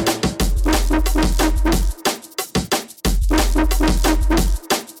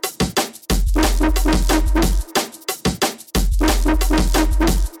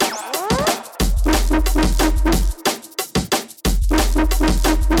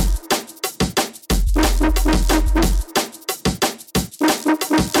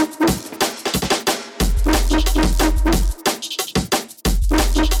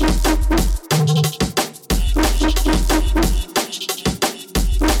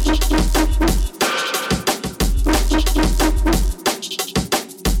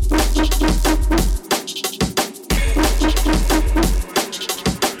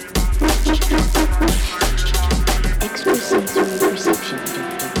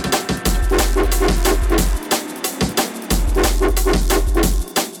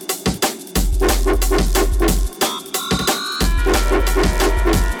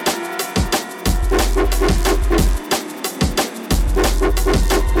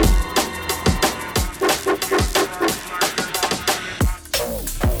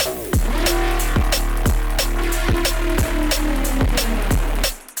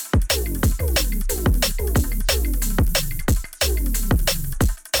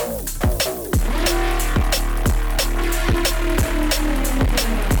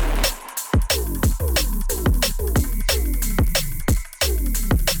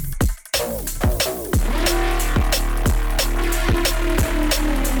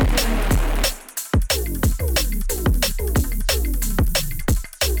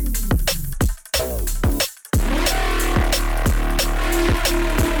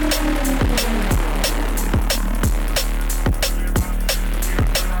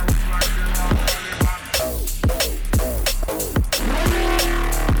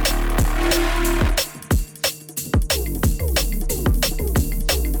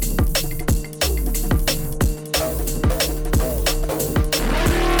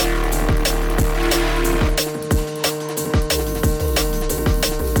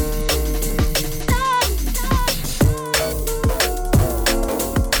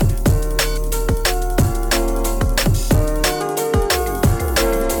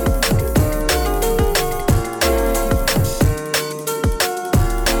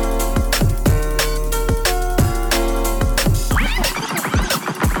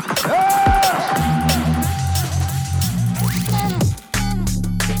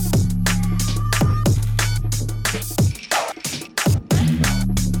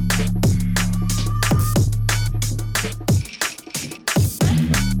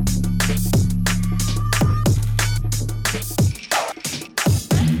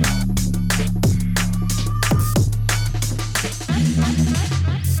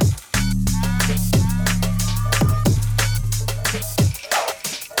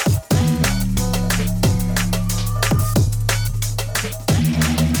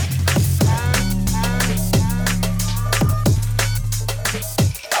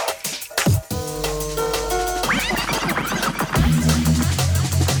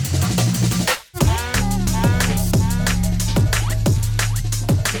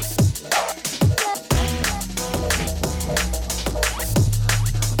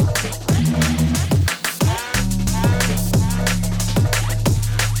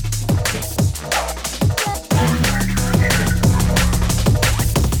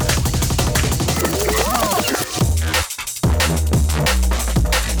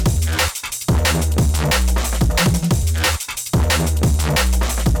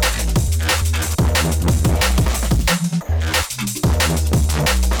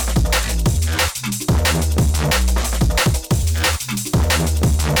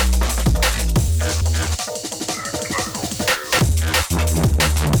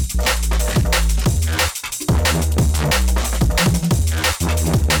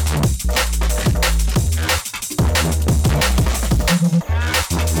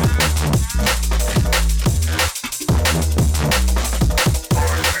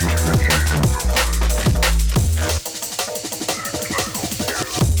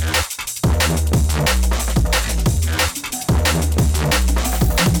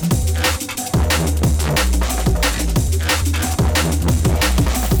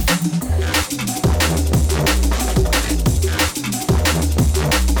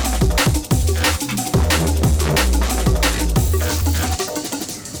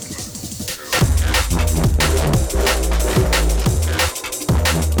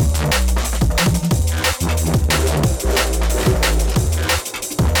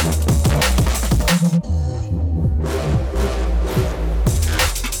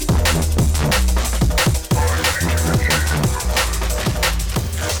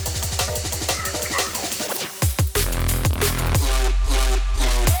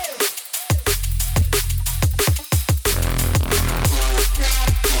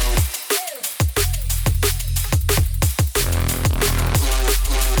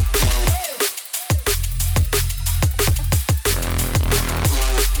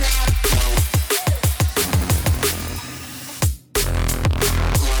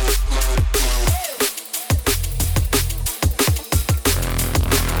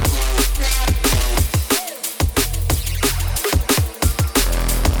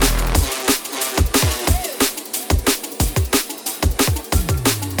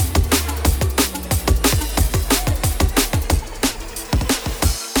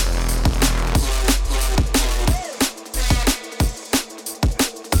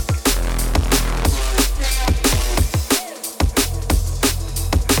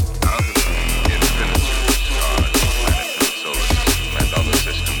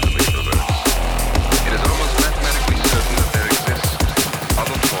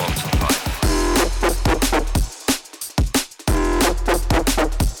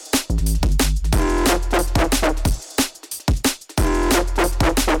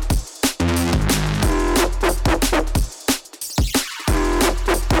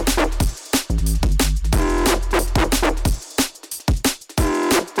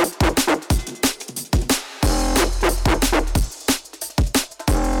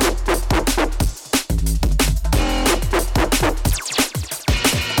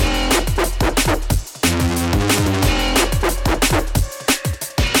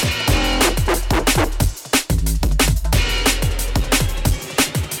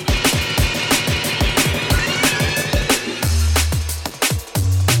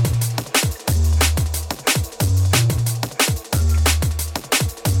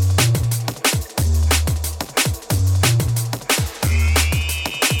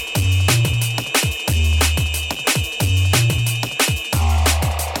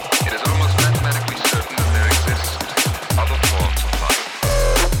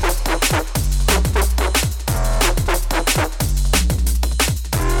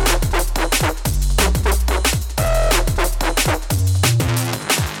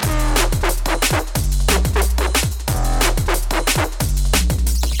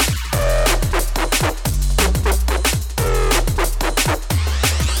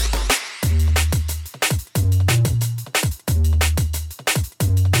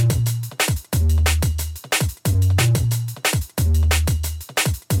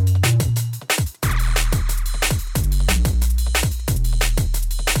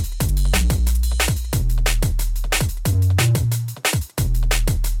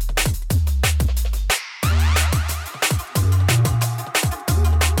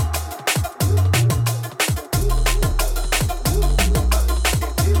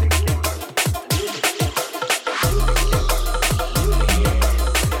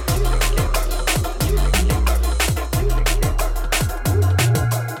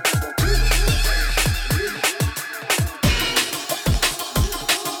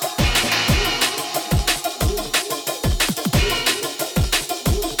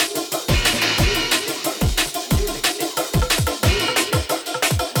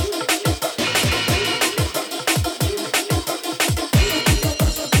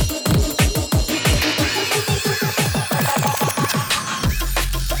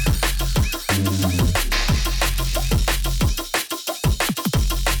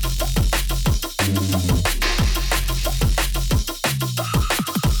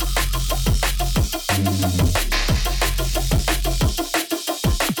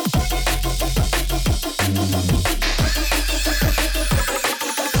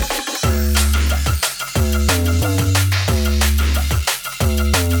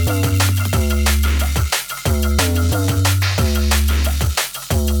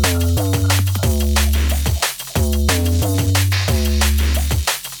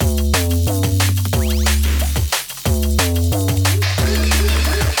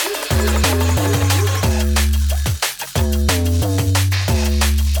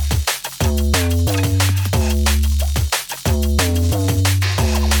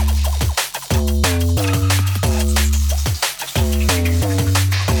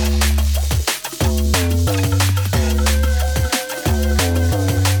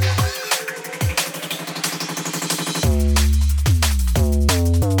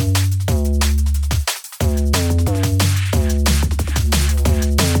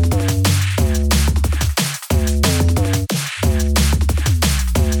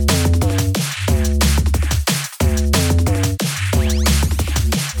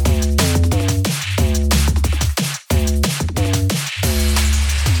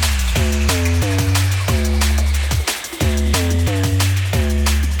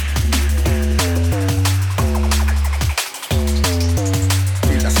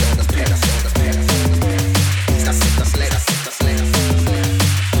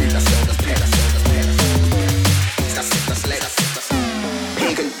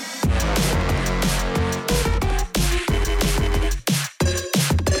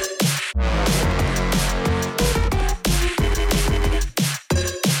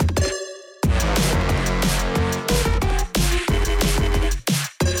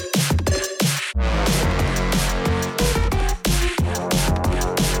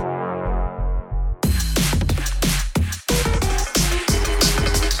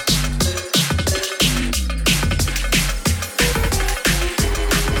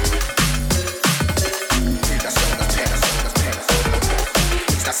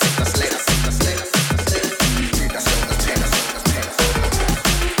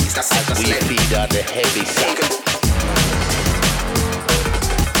 the heavy sound.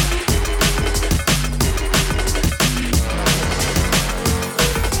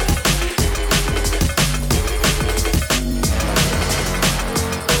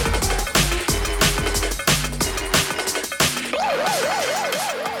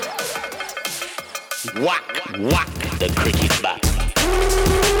 Whack, the cricket bat.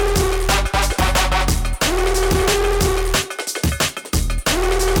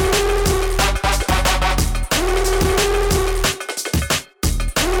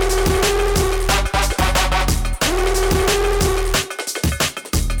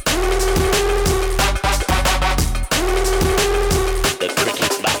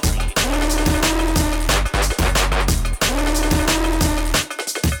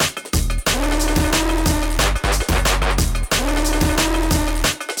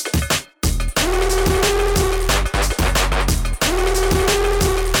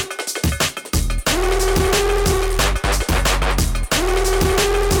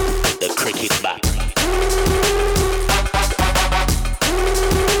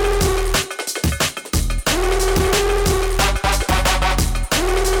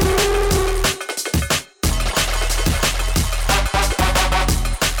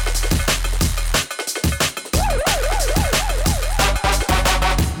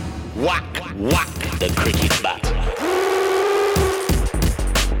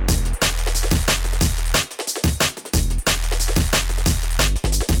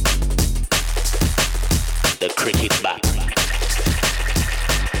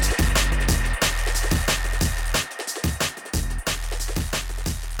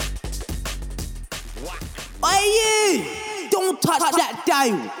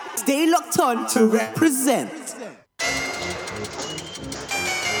 Stay locked on to Reprezent.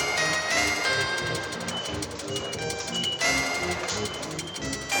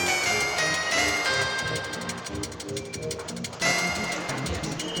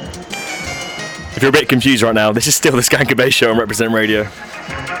 If you're a bit confused right now, this is still the Skankandbass show on Reprezent Radio.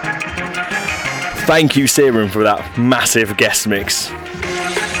 Thank you, Serum, for that massive guest mix.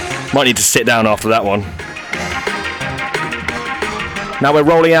 Might need to sit down after that one. Now we're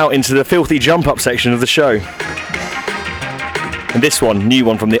rolling out into the filthy jump-up section of the show. And this one, new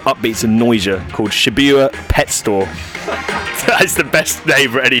one from the Upbeats and Noisia, called Shibuya Pet Store. That's the best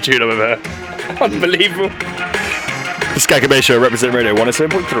name for any tune I've ever heard. Unbelievable. The Skankandbass show, Reprezent Radio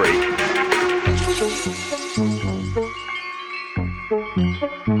 107.3.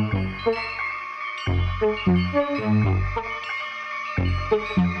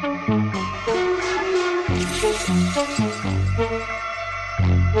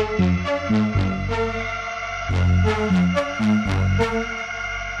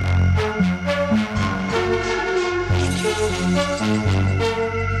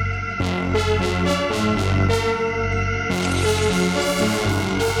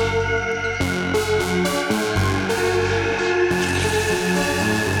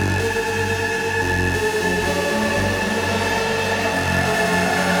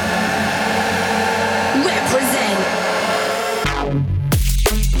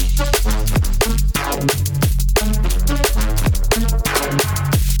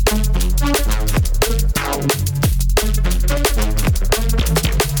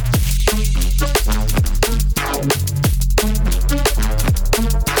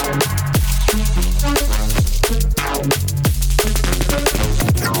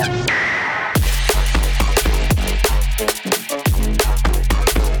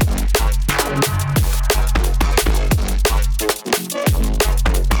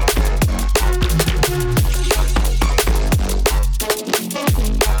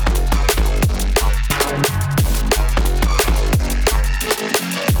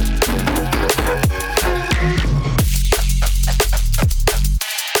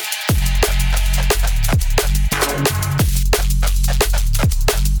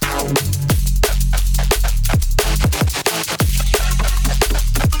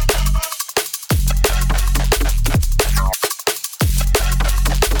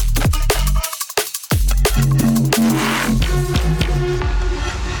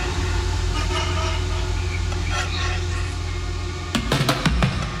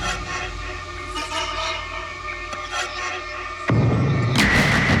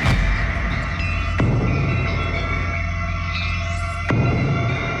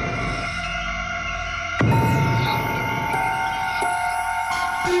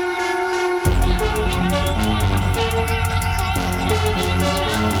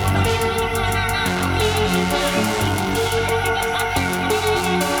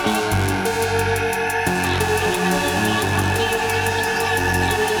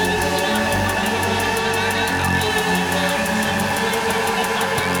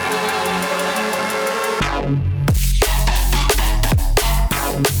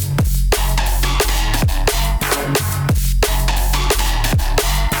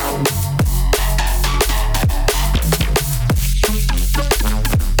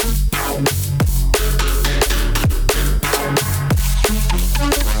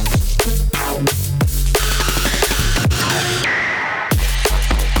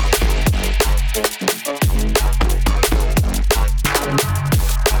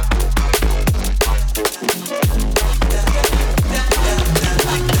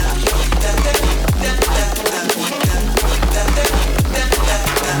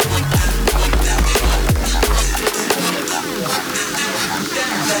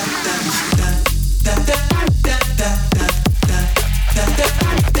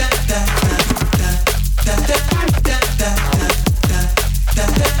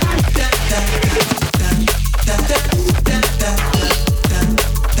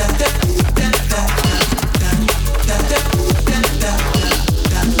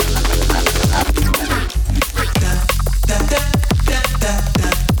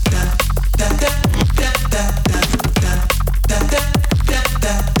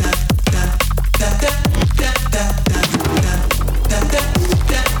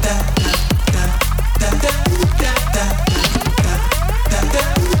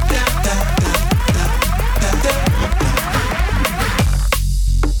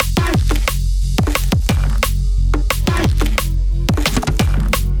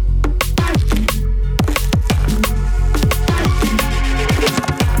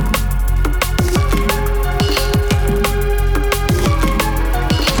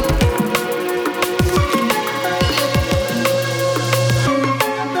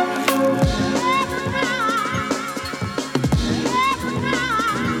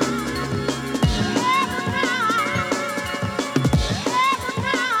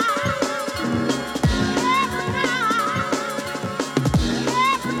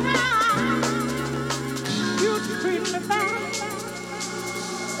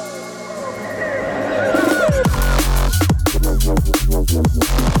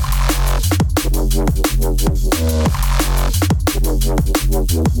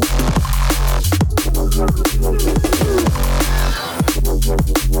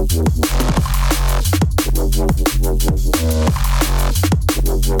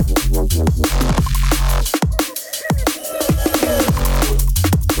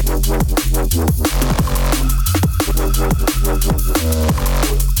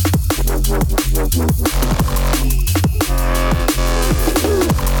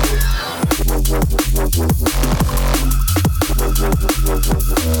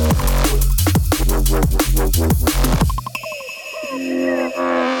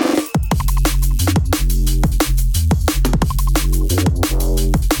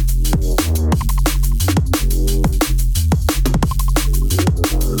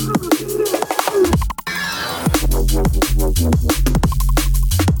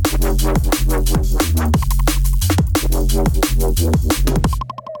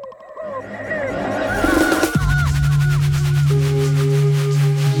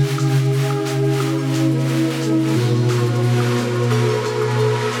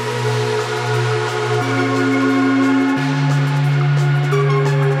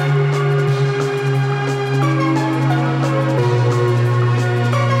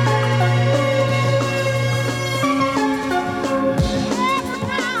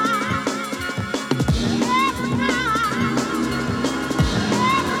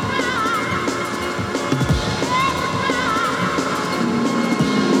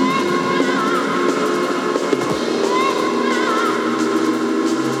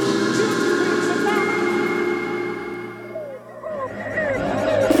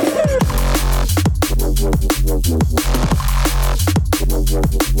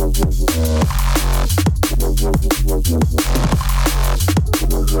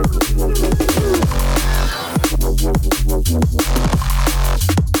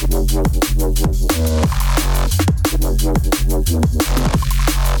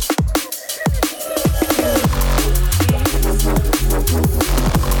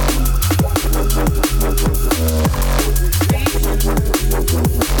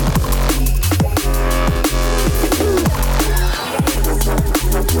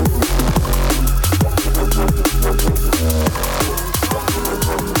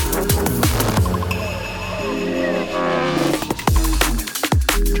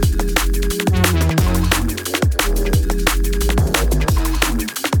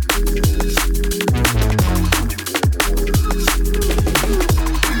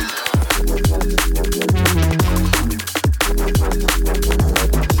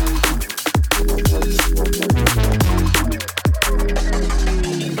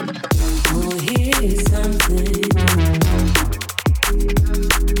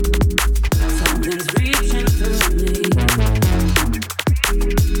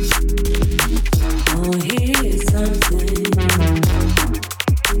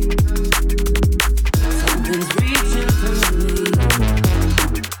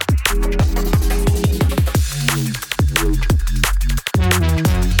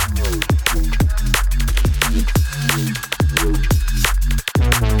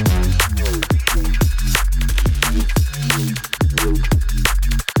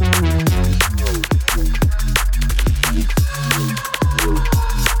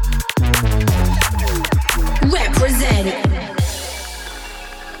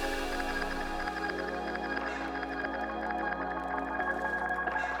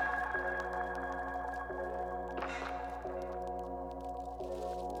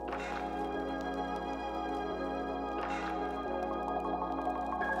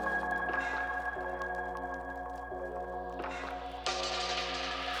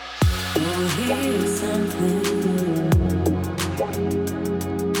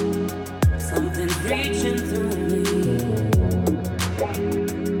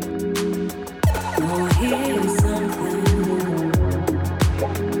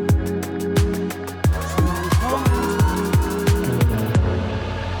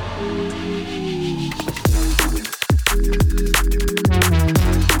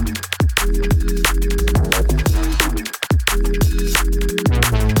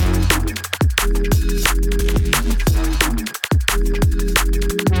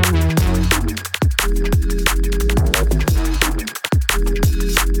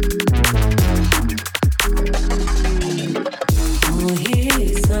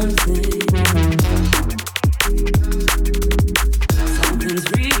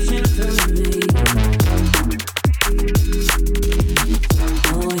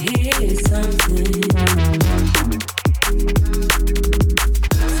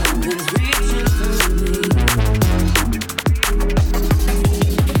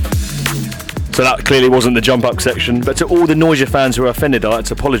 Clearly wasn't the jump up section, but to all the Noisia fans who are offended, I'd like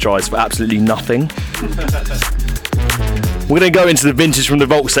to apologise for absolutely nothing. We're going to go into the vintage from the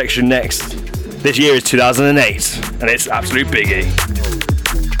vault section next. This year is 2008, and it's absolute biggie.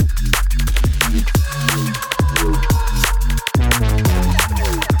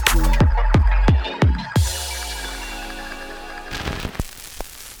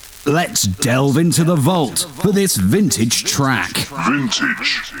 Let's delve into the vault for this vintage track.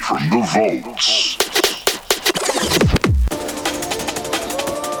 Vintage from the vaults.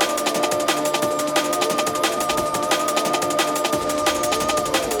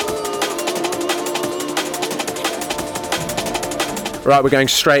 Right, we're going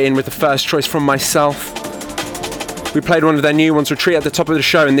straight in with the first choice from myself. We played one of their new ones, Retreat, at the top of the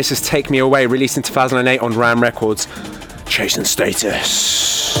show, and this is Take Me Away, released in 2008 on Ram Records. Chasing Status.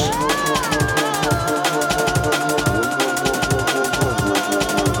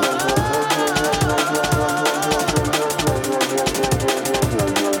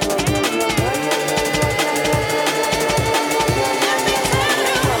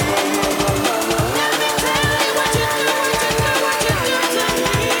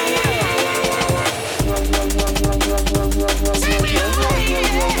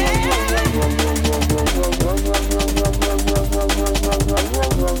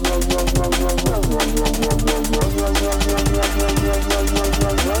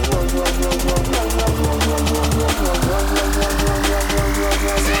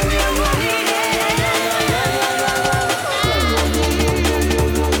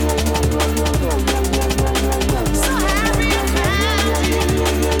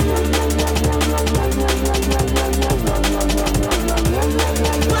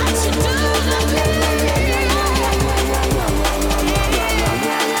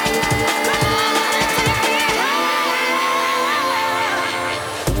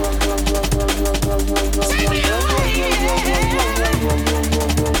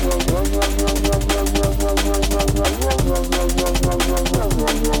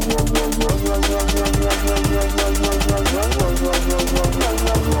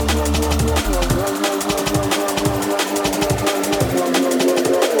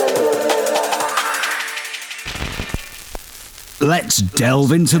 Let's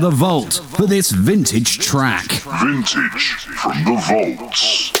delve into the vault for this vintage track. Vintage from the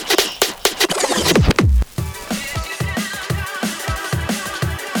vaults.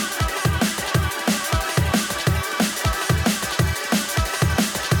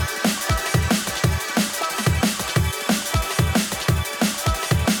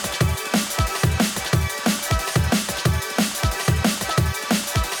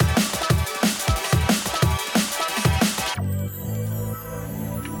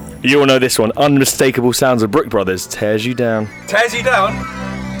 You all know this one. Unmistakable sounds of Brook Brothers. Tears You Down. Tears you down?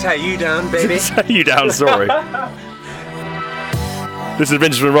 Tear you down, baby. Tear you down, sorry. This is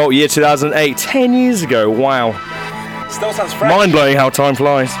Vintage from the Vault, year 2008. 10 years ago. Wow. Still sounds fresh. Mind-blowing how time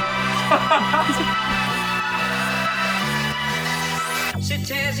flies. She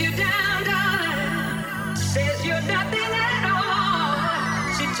tears you down, darling. Says you're nothing at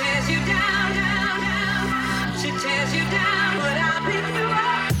all. She tears you down, down, down. She tears you down, but I'll pick you up.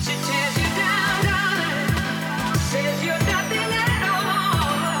 She tears you down, darling. Says you're nothing at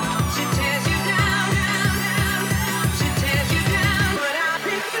all. She tears you down, down, down. She tears you down, but I'll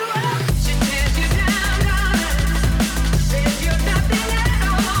pick you up. She tears you down, darling. Says you're nothing at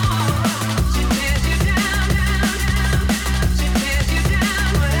all. She tears you down, down, down. She tears you down,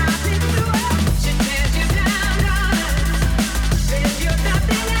 but I'll pick you up. She tears you down, darling. Says you're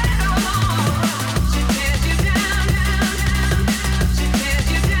nothing at all. She tears you down, down, down. She tears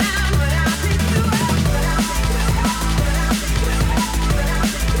you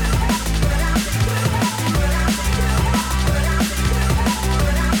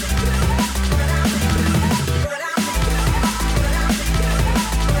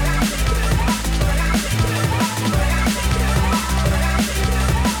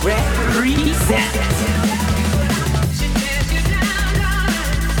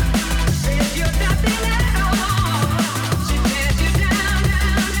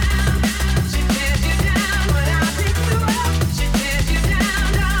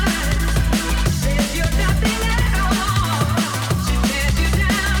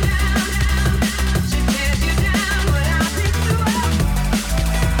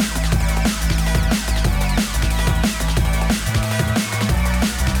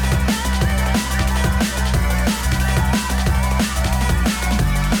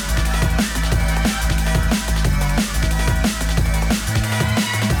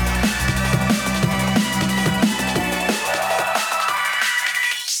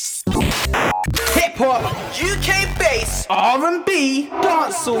R&B,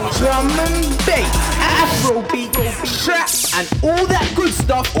 dancehall, drum and bass, Afrobeat, trap, and all that good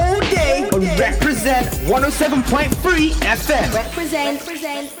stuff all day on Reprezent 107.3 FM. Represent.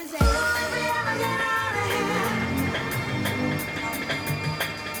 Reprezent.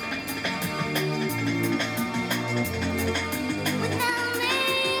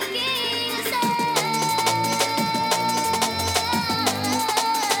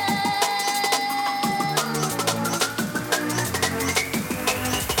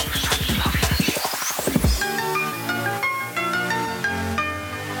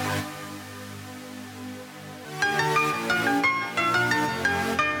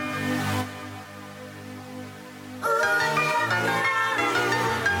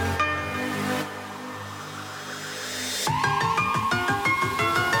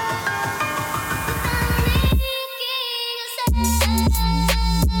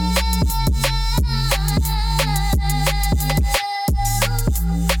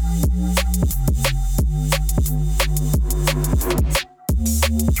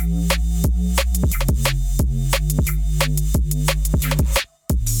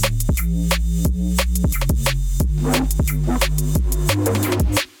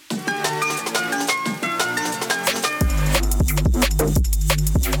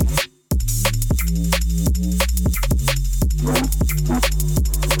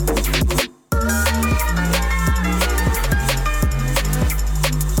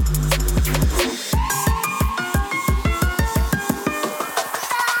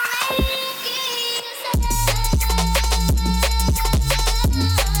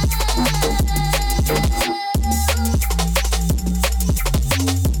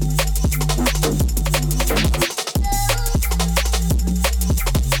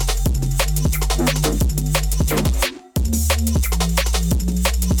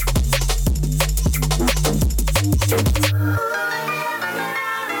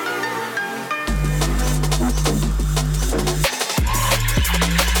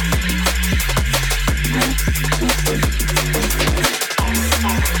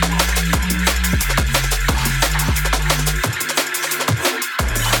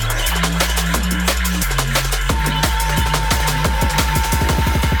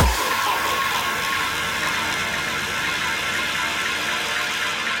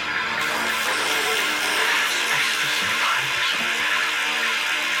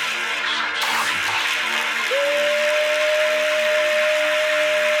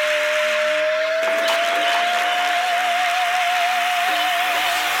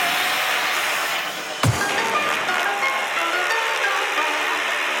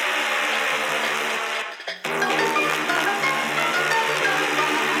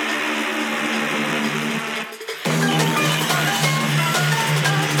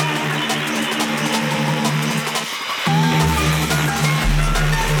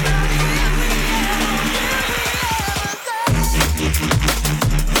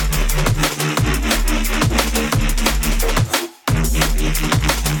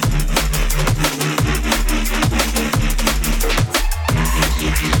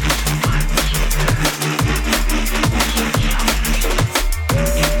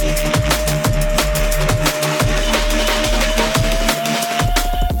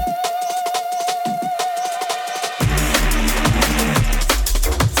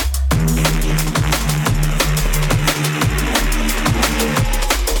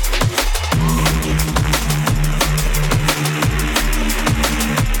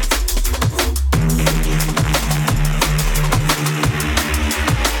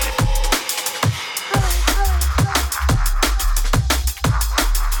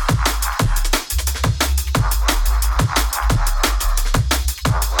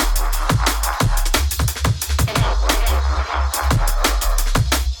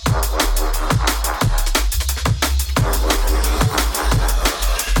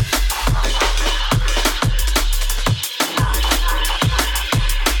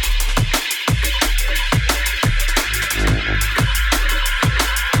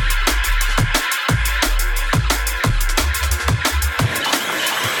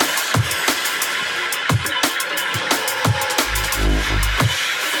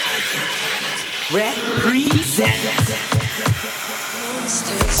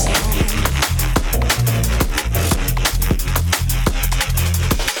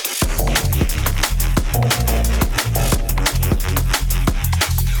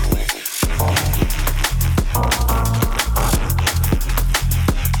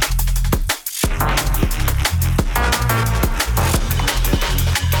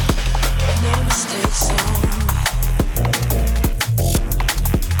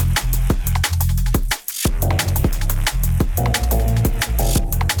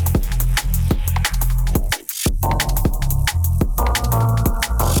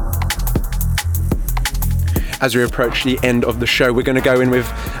 as we approach the end of the show. We're going to go in with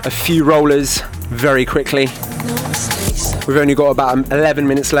a few rollers very quickly. We've only got about 11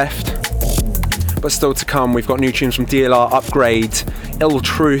 minutes left, but still to come, we've got new tunes from DLR, Upgrade, Ill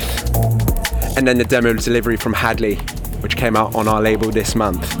Truth, and then the demo delivery from Hadley, which came out on our label this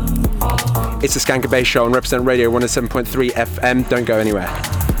month. It's the Skankandbass show on Reprezent Radio 107.3 FM. Don't go anywhere.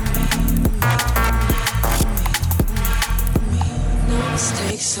 No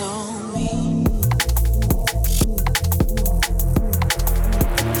mistakes on me.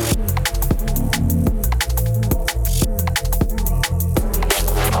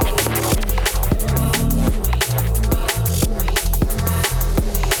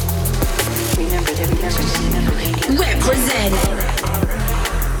 Represent.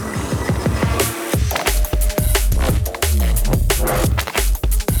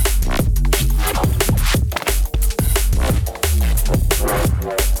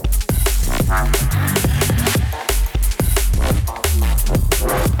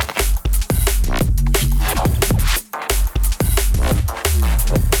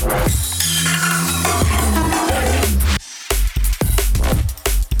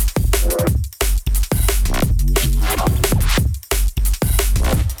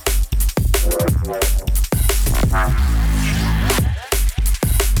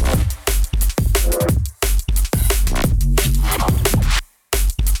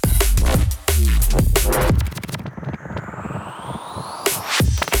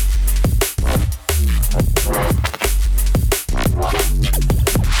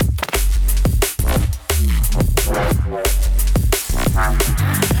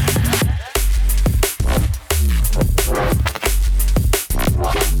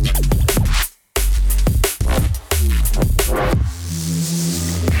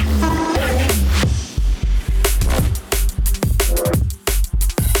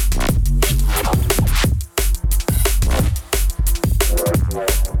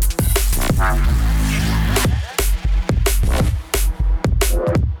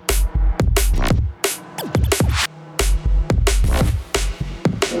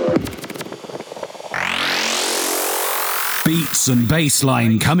 Beats and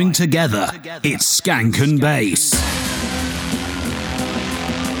bassline coming together. It's Skankandbass.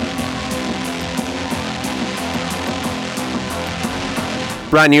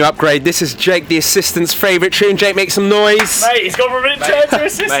 Brand new Upgrade. This is Jake, the assistant's favourite tune. Jake, make some noise. Mate, he's gone from an intern to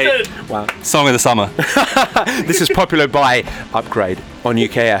assistant. Wow. Song of the summer. This is Popular by Upgrade on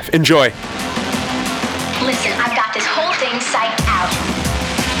UKF. Enjoy. Listen, I've got this whole thing psyched out.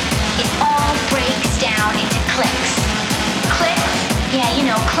 It all breaks down into clicks. Clicks? Yeah, you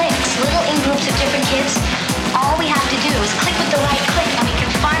know, clicks. Little in-groups of different kids. All we have to do is click with the right click and we can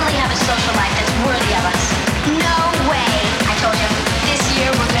finally have a social life that's worthy of us. No way, I told you. This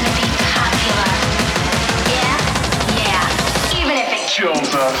year we're gonna be popular. Yeah? Yeah. Even if it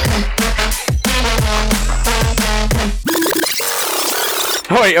kills us.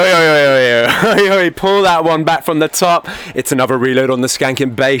 Oi, oi, oi, oi, oi, oi, oi, pull that one back from the top. It's another reload on the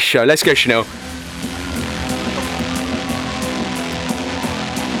Skankandbass show. Let's go, Chanel.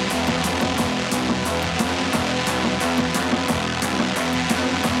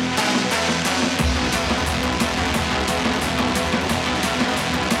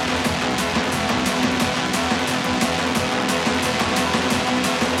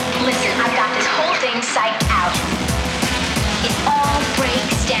 Listen, I've got this whole thing psyched out. It all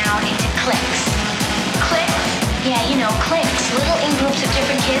breaks down into clicks. Clicks? Yeah, you know, clicks. Little in-groups of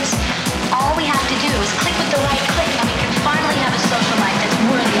different kids. All we have to do is click with the right click and we can finally have a social life that's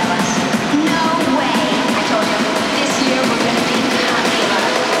worthy of us. No way, I told you. This year we're gonna be popular.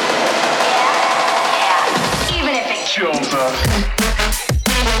 Yeah? Yeah. Even if it kills us.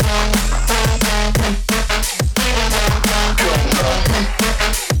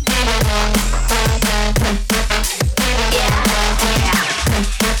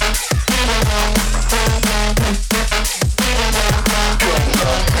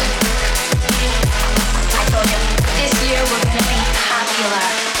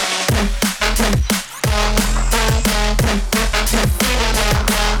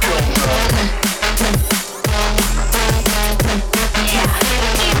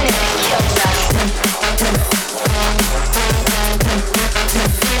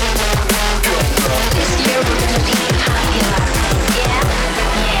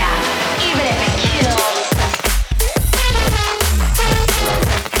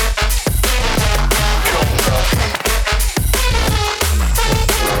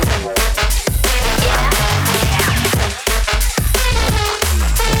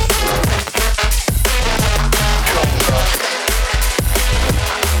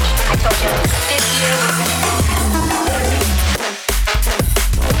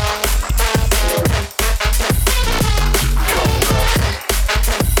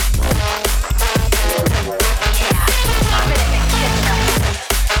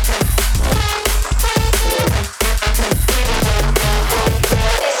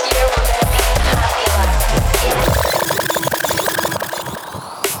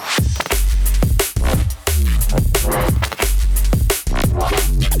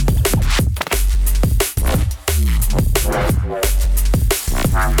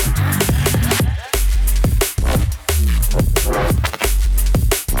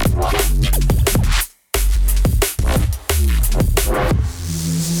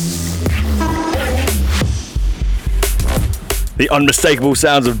 The unmistakable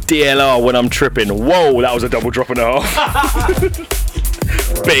sounds of DLR when I'm tripping. Whoa, that was a double drop and a half.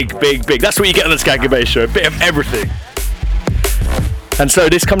 Big. That's what you get on the Skankandbass show. A bit of everything. And so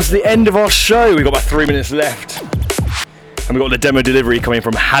this comes to the end of our show. We've got about 3 minutes left. And we've got the demo delivery coming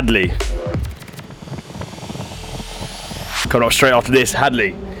from Hadley. Coming up straight after this,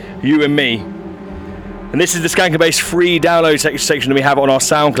 Hadley, You and Me. And this is the Skankandbass free download section that we have on our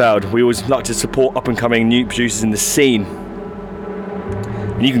SoundCloud. We always like to support up and coming new producers in the scene.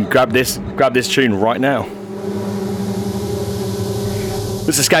 And you can grab this tune right now.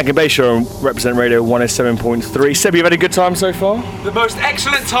 This is Skankandbass show on Reprezent Radio 107.3. Seb, you've had a good time so far? The most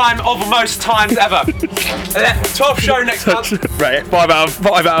excellent time of most times ever. 12th show next month. Right, 5 out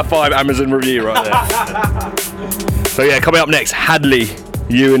of 5 Amazon review right there. So yeah, coming up next, Hadley,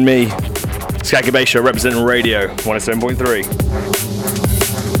 You and Me. Skankandbass show, Representing Radio 107.3.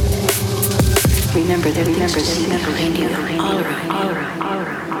 Remember that radio all around.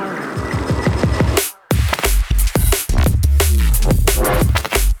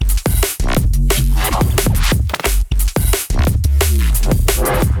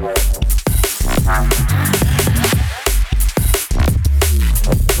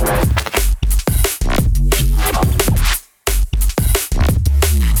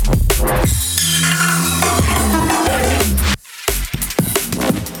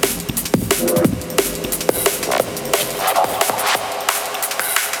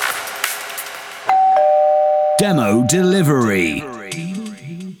 Demo delivery.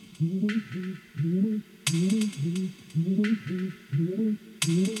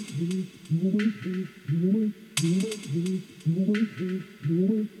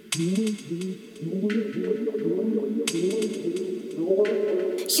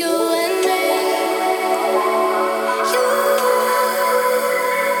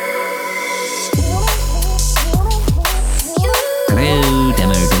 Hello,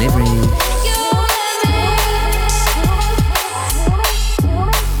 demo delivery.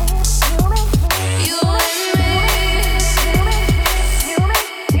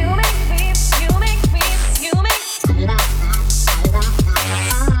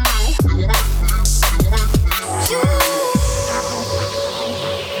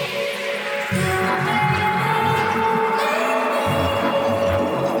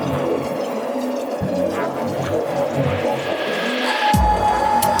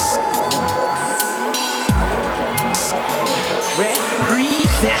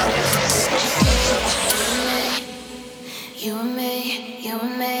 You and me, you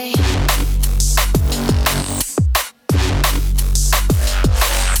and me.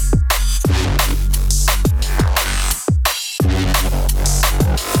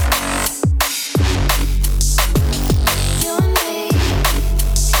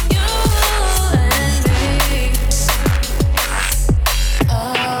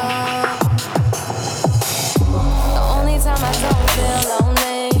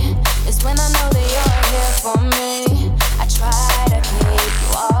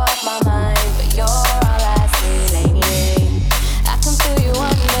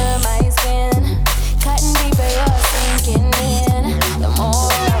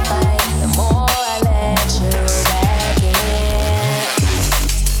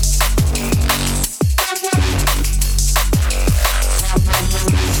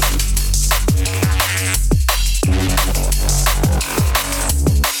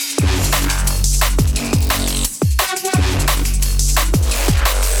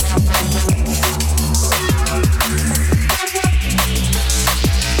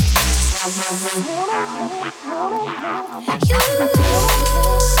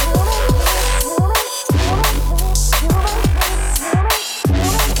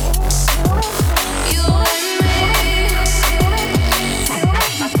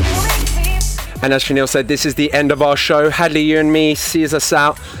 And as Chanel said, this is the end of our show. Hadley, You and Me sees us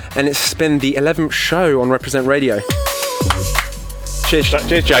out, and it's been the 11th show on Represent Radio. Cheers,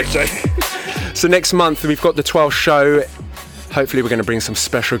 Jake. So next month we've got the 12th show. Hopefully we're going to bring some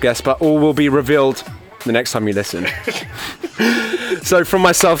special guests, but all will be revealed the next time you listen. So from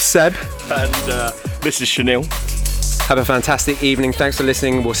myself, Seb. And this is Chanel. Have a fantastic evening. Thanks for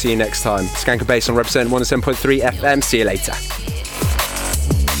listening. We'll see you next time. Skankandbass on Represent 107.3 FM. See you later.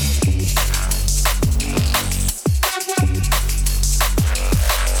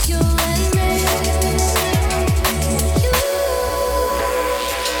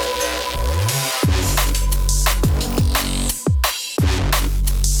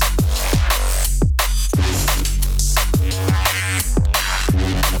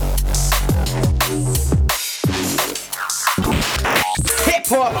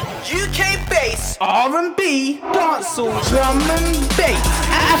 hip-hop, UK bass, R&B, dancehall, drum and bass,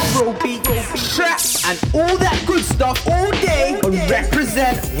 Afrobeat, trap, and all that good stuff all day on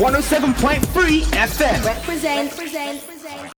Reprezent 107.3 FM. Represent.